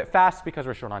 going a little bit fast because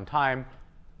we're short on time.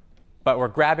 But we're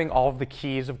grabbing all of the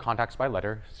keys of contacts by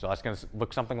letter. So that's going to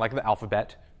look something like the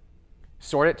alphabet.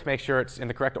 Sort it to make sure it's in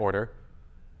the correct order.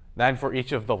 Then for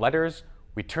each of the letters,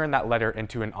 we turn that letter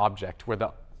into an object where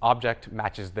the object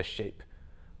matches the shape,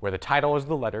 where the title is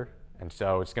the letter. And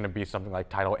so it's going to be something like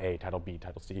title A, title B,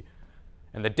 title C.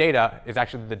 And the data is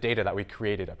actually the data that we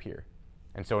created up here.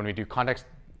 And so when we do contacts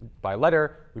by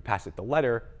letter, we pass it the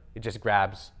letter. It just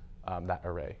grabs that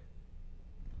array.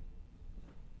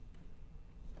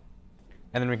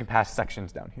 And then we can pass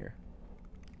sections down here.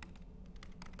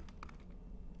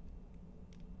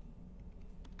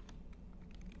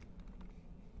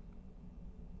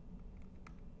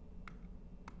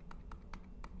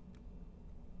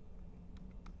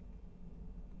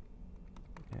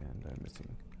 And I'm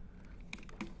missing.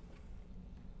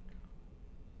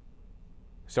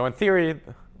 So in theory,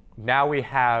 now we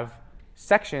have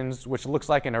sections, which looks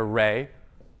like an array,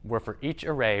 where for each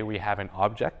array we have an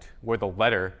object where the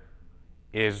letter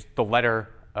is the letter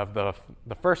of the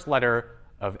first letter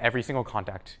of every single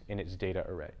contact in its data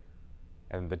array.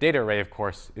 And the data array, of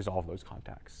course, is all of those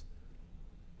contacts.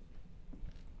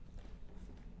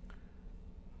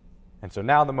 And so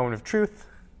now the moment of truth,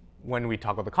 when we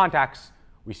toggle the contacts,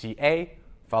 we see A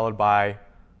followed by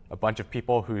a bunch of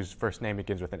people whose first name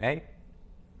begins with an A.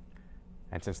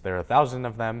 And since there are 1,000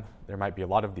 of them, there might be a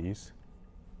lot of these.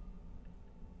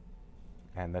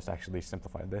 And let's actually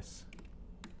simplify this.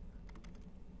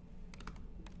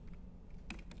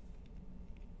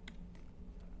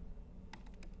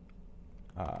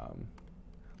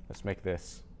 Let's make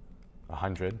this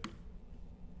 100.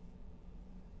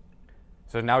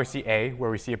 So now we see A,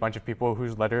 where we see a bunch of people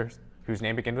whose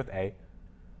name begin with A.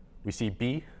 We see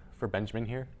B for Benjamin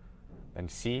here, then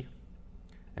C,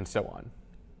 and so on.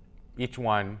 Each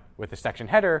one with a section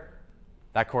header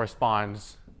that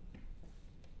corresponds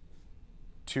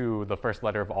to the first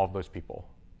letter of all of those people.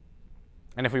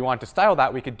 And if we want to style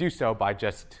that, we could do so by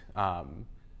just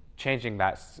changing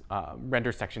that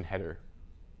render section header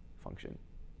function.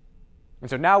 And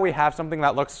so now we have something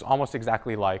that looks almost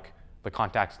exactly like the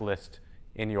contacts list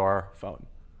in your phone.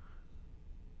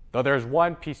 Though there's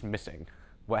one piece missing.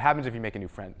 What happens if you make a new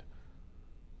friend?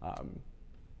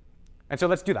 And so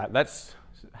let's do that. Let's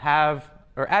have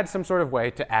or add some sort of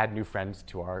way to add new friends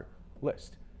to our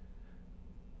list.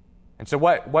 And so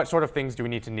what sort of things do we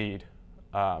need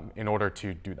in order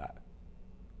to do that?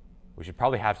 We should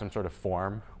probably have some sort of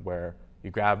form where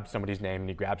you grab somebody's name and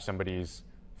you grab somebody's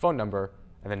phone number,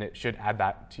 and then it should add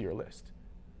that to your list.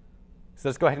 So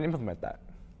let's go ahead and implement that.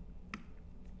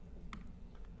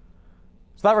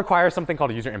 So that requires something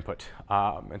called a user input,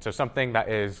 and so something that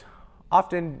is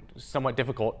often somewhat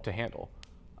difficult to handle.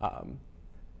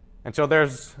 And so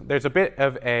there's a bit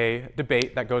of a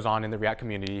debate that goes on in the React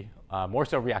community, more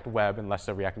so React Web and less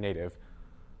so React Native,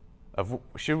 of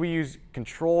should we use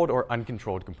controlled or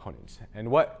uncontrolled components? And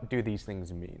what do these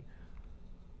things mean?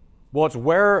 Well, it's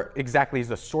where exactly is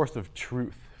the source of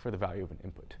truth for the value of an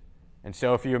input. And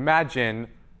so if you imagine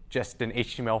just an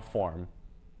HTML form,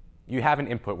 you have an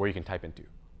input where you can type into.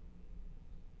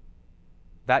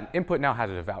 That input now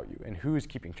has a value, and who's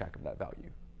keeping track of that value?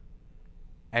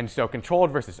 And so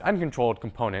controlled versus uncontrolled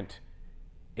component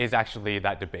is actually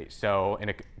that debate. So in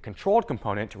a controlled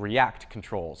component, React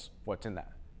controls what's in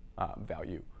that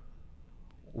value.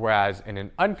 Whereas in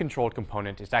an uncontrolled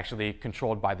component, it's actually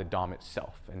controlled by the DOM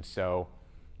itself. And so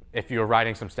if you're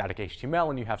writing some static HTML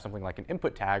and you have something like an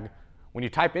input tag, when you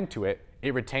type into it,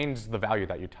 it retains the value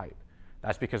that you type.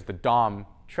 That's because the DOM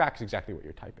tracks exactly what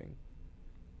you're typing.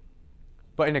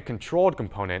 But in a controlled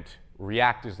component,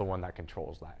 React is the one that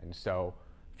controls that. And so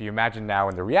if you imagine now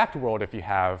in the React world, if you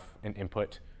have an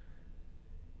input,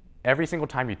 every single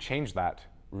time you change that,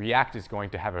 React is going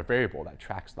to have a variable that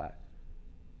tracks that.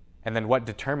 And then what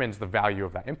determines the value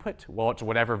of that input? Well, it's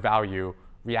whatever value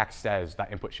React says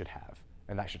that input should have.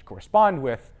 And that should correspond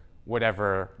with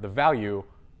whatever the value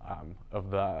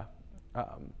of the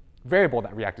variable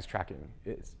that React is tracking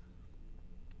is.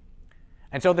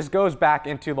 And so this goes back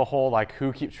into the whole like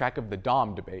who keeps track of the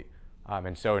DOM debate.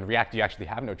 And so in React, you actually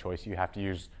have no choice. You have to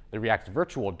use the React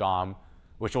virtual DOM,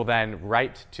 which will then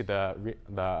write to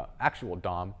the actual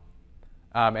DOM.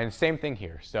 And same thing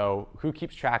here. So who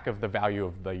keeps track of the value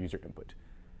of the user input?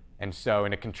 And so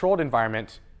in a controlled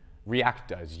environment, React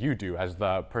does. You do as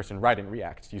the person writing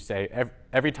React. You say,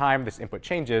 every time this input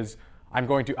changes, I'm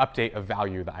going to update a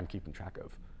value that I'm keeping track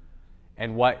of.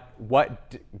 And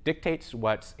what dictates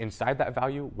what's inside that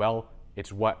value? Well,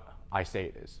 it's what I say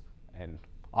it is. And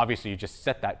obviously, you just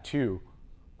set that to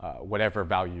whatever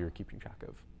value you're keeping track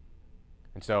of.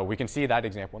 And so we can see that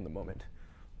example in the moment.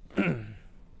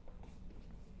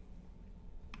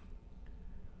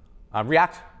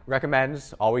 React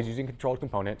recommends always using controlled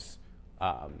components.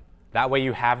 That way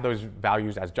you have those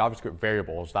values as JavaScript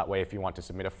variables. That way if you want to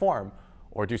submit a form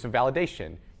or do some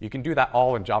validation, you can do that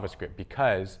all in JavaScript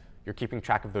because you're keeping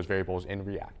track of those variables in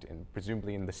React and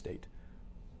presumably in the state.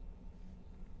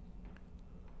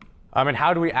 And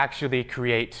how do we actually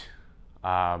create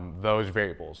those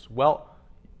variables? Well,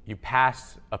 you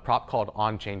pass a prop called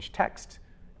onChangeText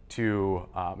to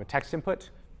a text input.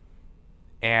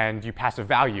 and you pass a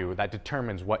value that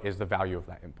determines what is the value of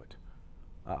that input.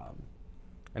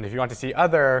 And if you want to see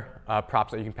other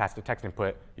props that you can pass to text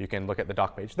input, you can look at the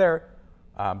doc page there.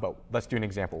 But let's do an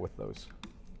example with those.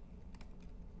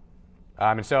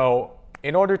 And so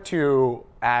in order to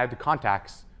add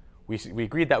contacts, we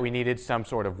agreed that we needed some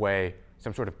sort of way,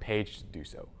 some sort of page to do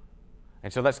so.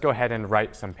 And so let's go ahead and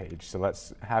write some page. So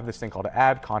let's have this thing called an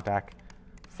add contact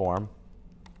form.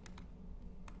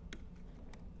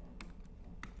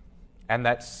 And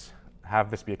let's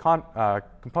have this be a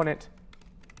component.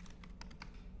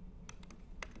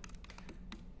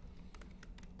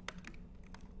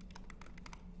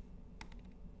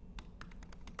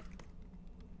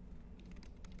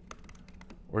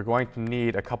 We're going to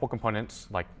need a couple components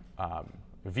like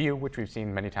view, which we've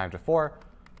seen many times before,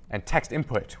 and text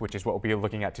input, which is what we'll be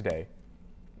looking at today.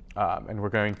 And we're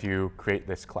going to create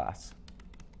this class.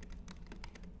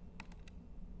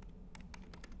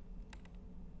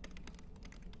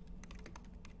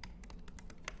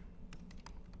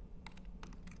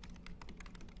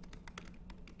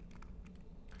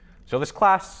 So this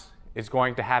class is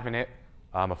going to have in it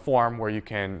a form where you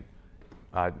can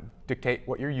dictate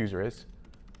what your user is.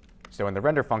 So in the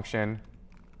render function,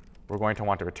 we're going to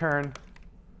want to return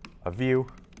a view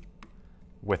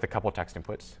with a couple text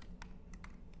inputs.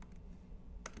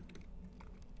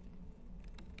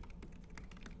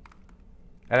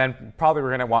 And then probably we're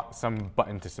going to want some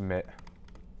button to submit.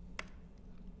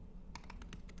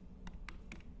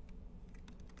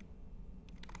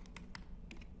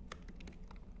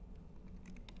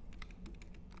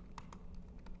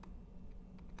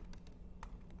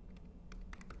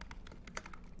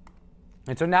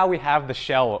 And so now we have the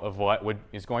shell of what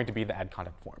is going to be the add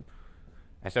contact form.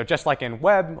 And so just like in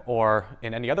web or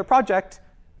in any other project,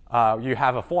 you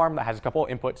have a form that has a couple of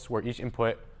inputs where each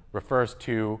input refers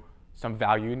to some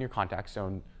value in your contact.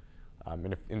 So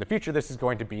in the future, this is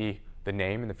going to be the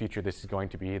name. In the future, this is going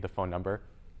to be the phone number.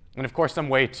 And of course, some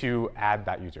way to add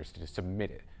that user, to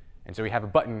submit it. And so we have a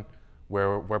button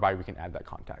whereby we can add that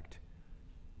contact.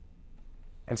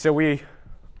 And so we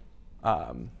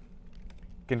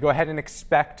can go ahead and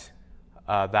expect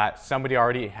that somebody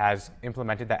already has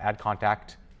implemented that add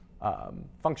contact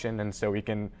function. And so we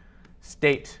can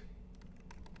state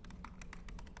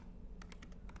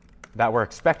that we're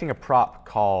expecting a prop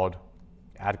called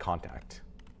add contact.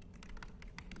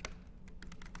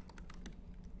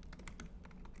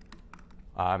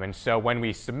 And so when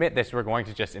we submit this, we're going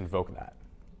to just invoke that.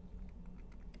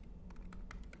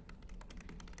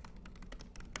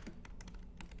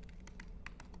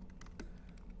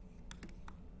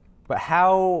 But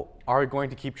how are we going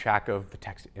to keep track of the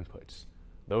text inputs,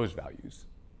 those values?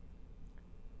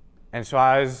 And so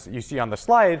as you see on the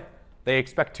slide, they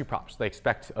expect two props. They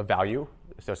expect a value,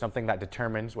 so something that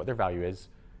determines what their value is,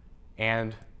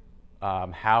 and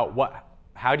how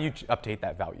do you update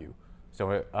that value?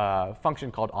 So a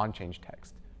function called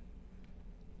onChangeText.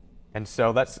 And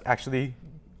so let's actually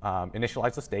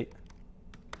initialize the state.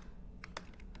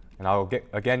 And I'll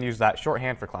again use that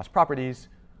shorthand for class properties,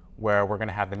 where we're going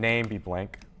to have the name be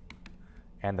blank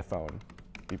and the phone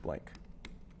be blank.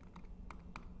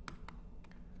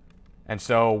 And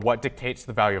so what dictates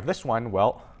the value of this one?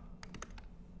 Well,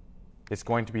 it's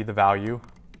going to be the value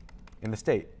in the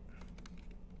state.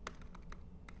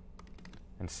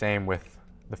 And same with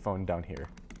the phone down here.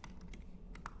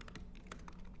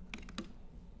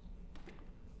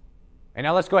 And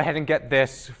now let's go ahead and get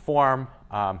this form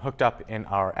hooked up in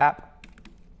our app.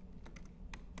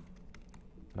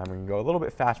 And I'm going to go a little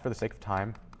bit fast for the sake of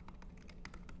time.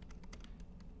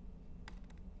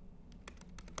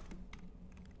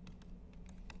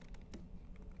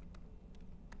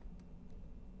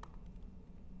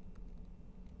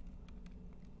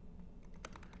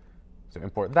 So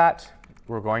import that.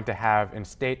 We're going to have in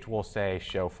state, we'll say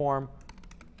show form.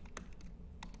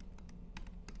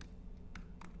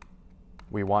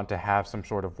 We want to have some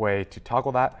sort of way to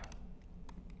toggle that.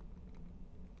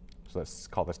 So let's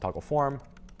call this toggle form.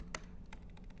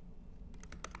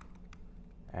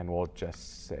 And we'll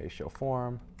just say show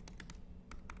form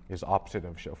is the opposite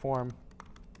of show form.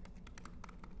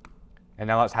 And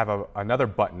now let's have another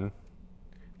button.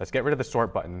 Let's get rid of the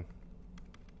sort button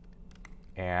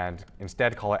and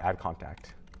instead call it add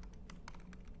contact.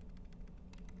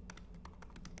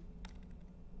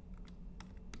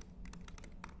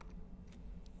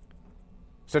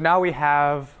 So now we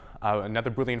have another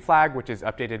Boolean flag, which is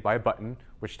updated by a button,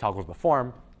 which toggles the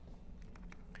form.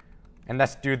 And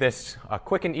let's do this a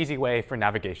quick and easy way for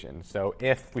navigation. So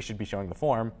if we should be showing the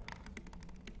form,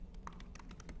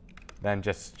 then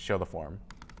just show the form.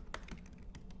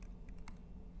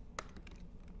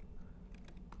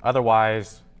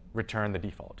 Otherwise, return the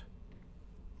default.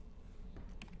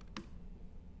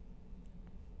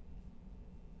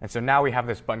 And so now we have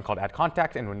this button called Add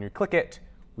Contact, and when we click it,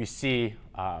 we see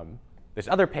this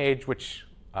other page, which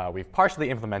we've partially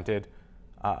implemented,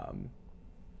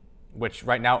 which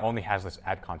right now only has this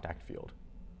Add Contact field.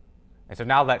 And so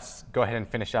now let's go ahead and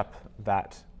finish up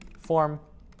that form.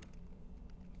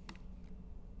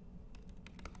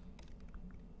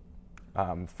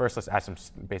 First, let's add some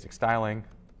basic styling.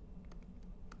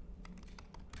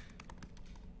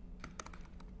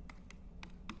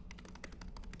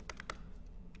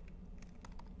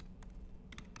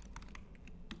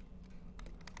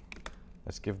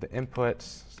 Let's give the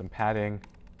inputs some padding,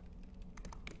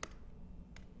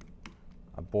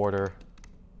 a border,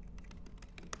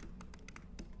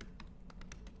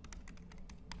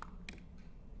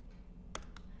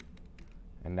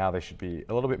 and now they should be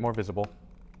a little bit more visible.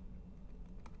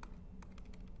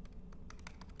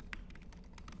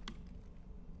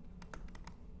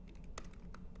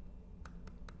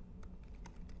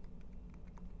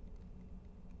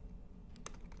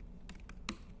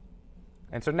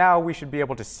 And so now we should be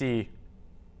able to see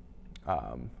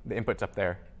the inputs up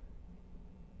there.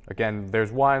 Again,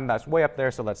 there's one that's way up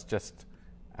there, so let's just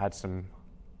add some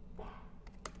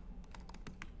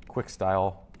quick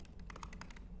style.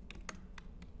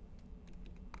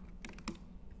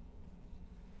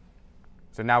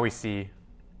 So now we see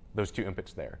those two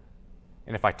inputs there.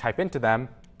 And if I type into them,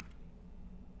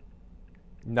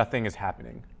 nothing is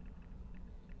happening.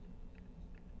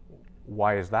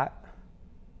 Why is that?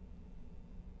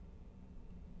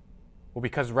 Well,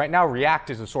 because right now React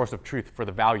is a source of truth for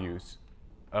the values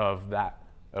of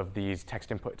these text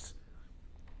inputs.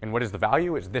 And what is the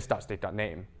value? It's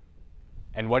this.state.name.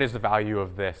 And what is the value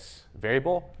of this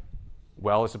variable?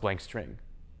 Well, it's a blank string.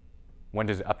 When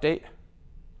does it update?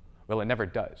 Well, it never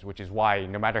does, which is why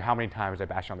no matter how many times I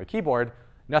bash on the keyboard,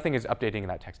 nothing is updating in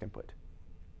that text input.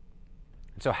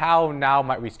 And so how now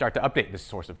might we start to update this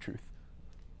source of truth?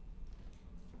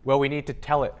 Well, we need to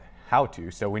tell it how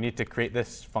to. So we need to create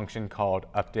this function called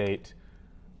update,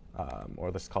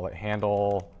 or let's call it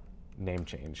handle name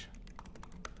change,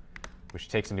 which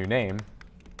takes a new name.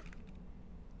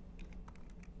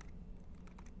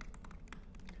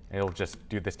 And it'll just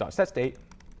do this .setState,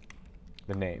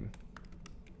 the name.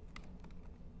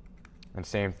 And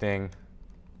same thing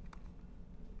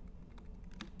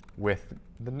with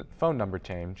the phone number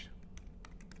change.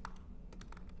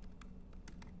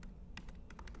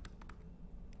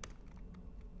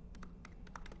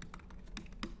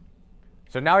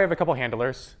 So now we have a couple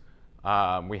handlers.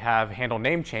 We have handle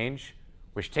name change,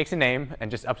 which takes a name and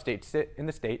just updates it in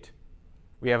the state.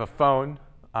 We have a phone,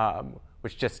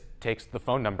 which just takes the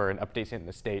phone number and updates it in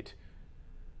the state.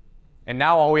 And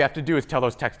now all we have to do is tell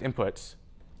those text inputs,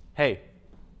 hey,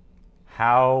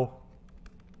 how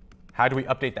do we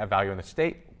update that value in the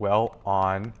state? Well,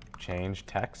 on change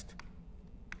text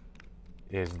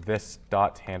is this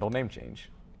dot handle name change.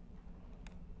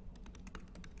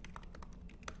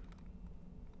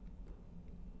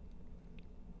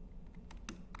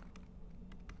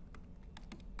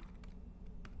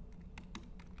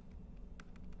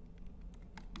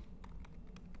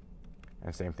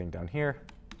 And same thing down here.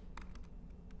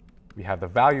 We have the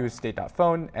value is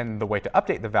state.phone, and the way to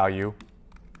update the value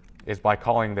is by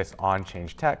calling this on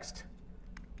change text,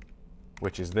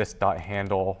 which is this dot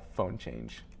handle phone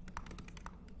change.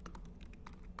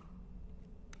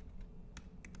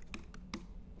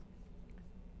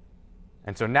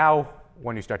 And so now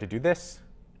when you start to do this,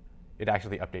 it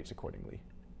actually updates accordingly.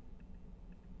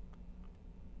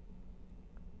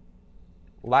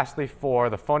 Lastly, for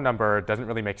the phone number, it doesn't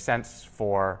really make sense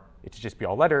for it to just be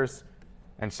all letters.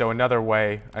 And so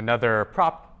another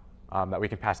prop that we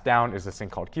can pass down is this thing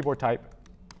called keyboard type.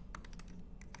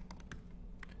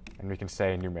 And we can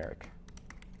say numeric.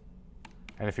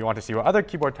 And if you want to see what other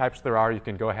keyboard types there are, you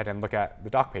can go ahead and look at the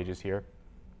doc pages here.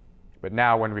 But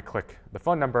now when we click the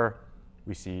phone number,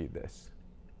 we see this.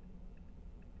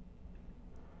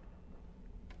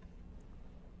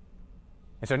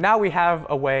 And so now we have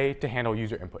a way to handle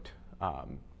user input.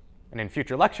 And in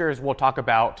future lectures, we'll talk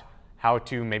about how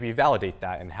to maybe validate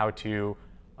that and how to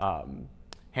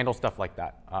handle stuff like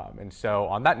that. And so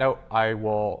on that note, I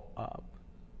will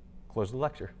close the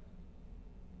lecture.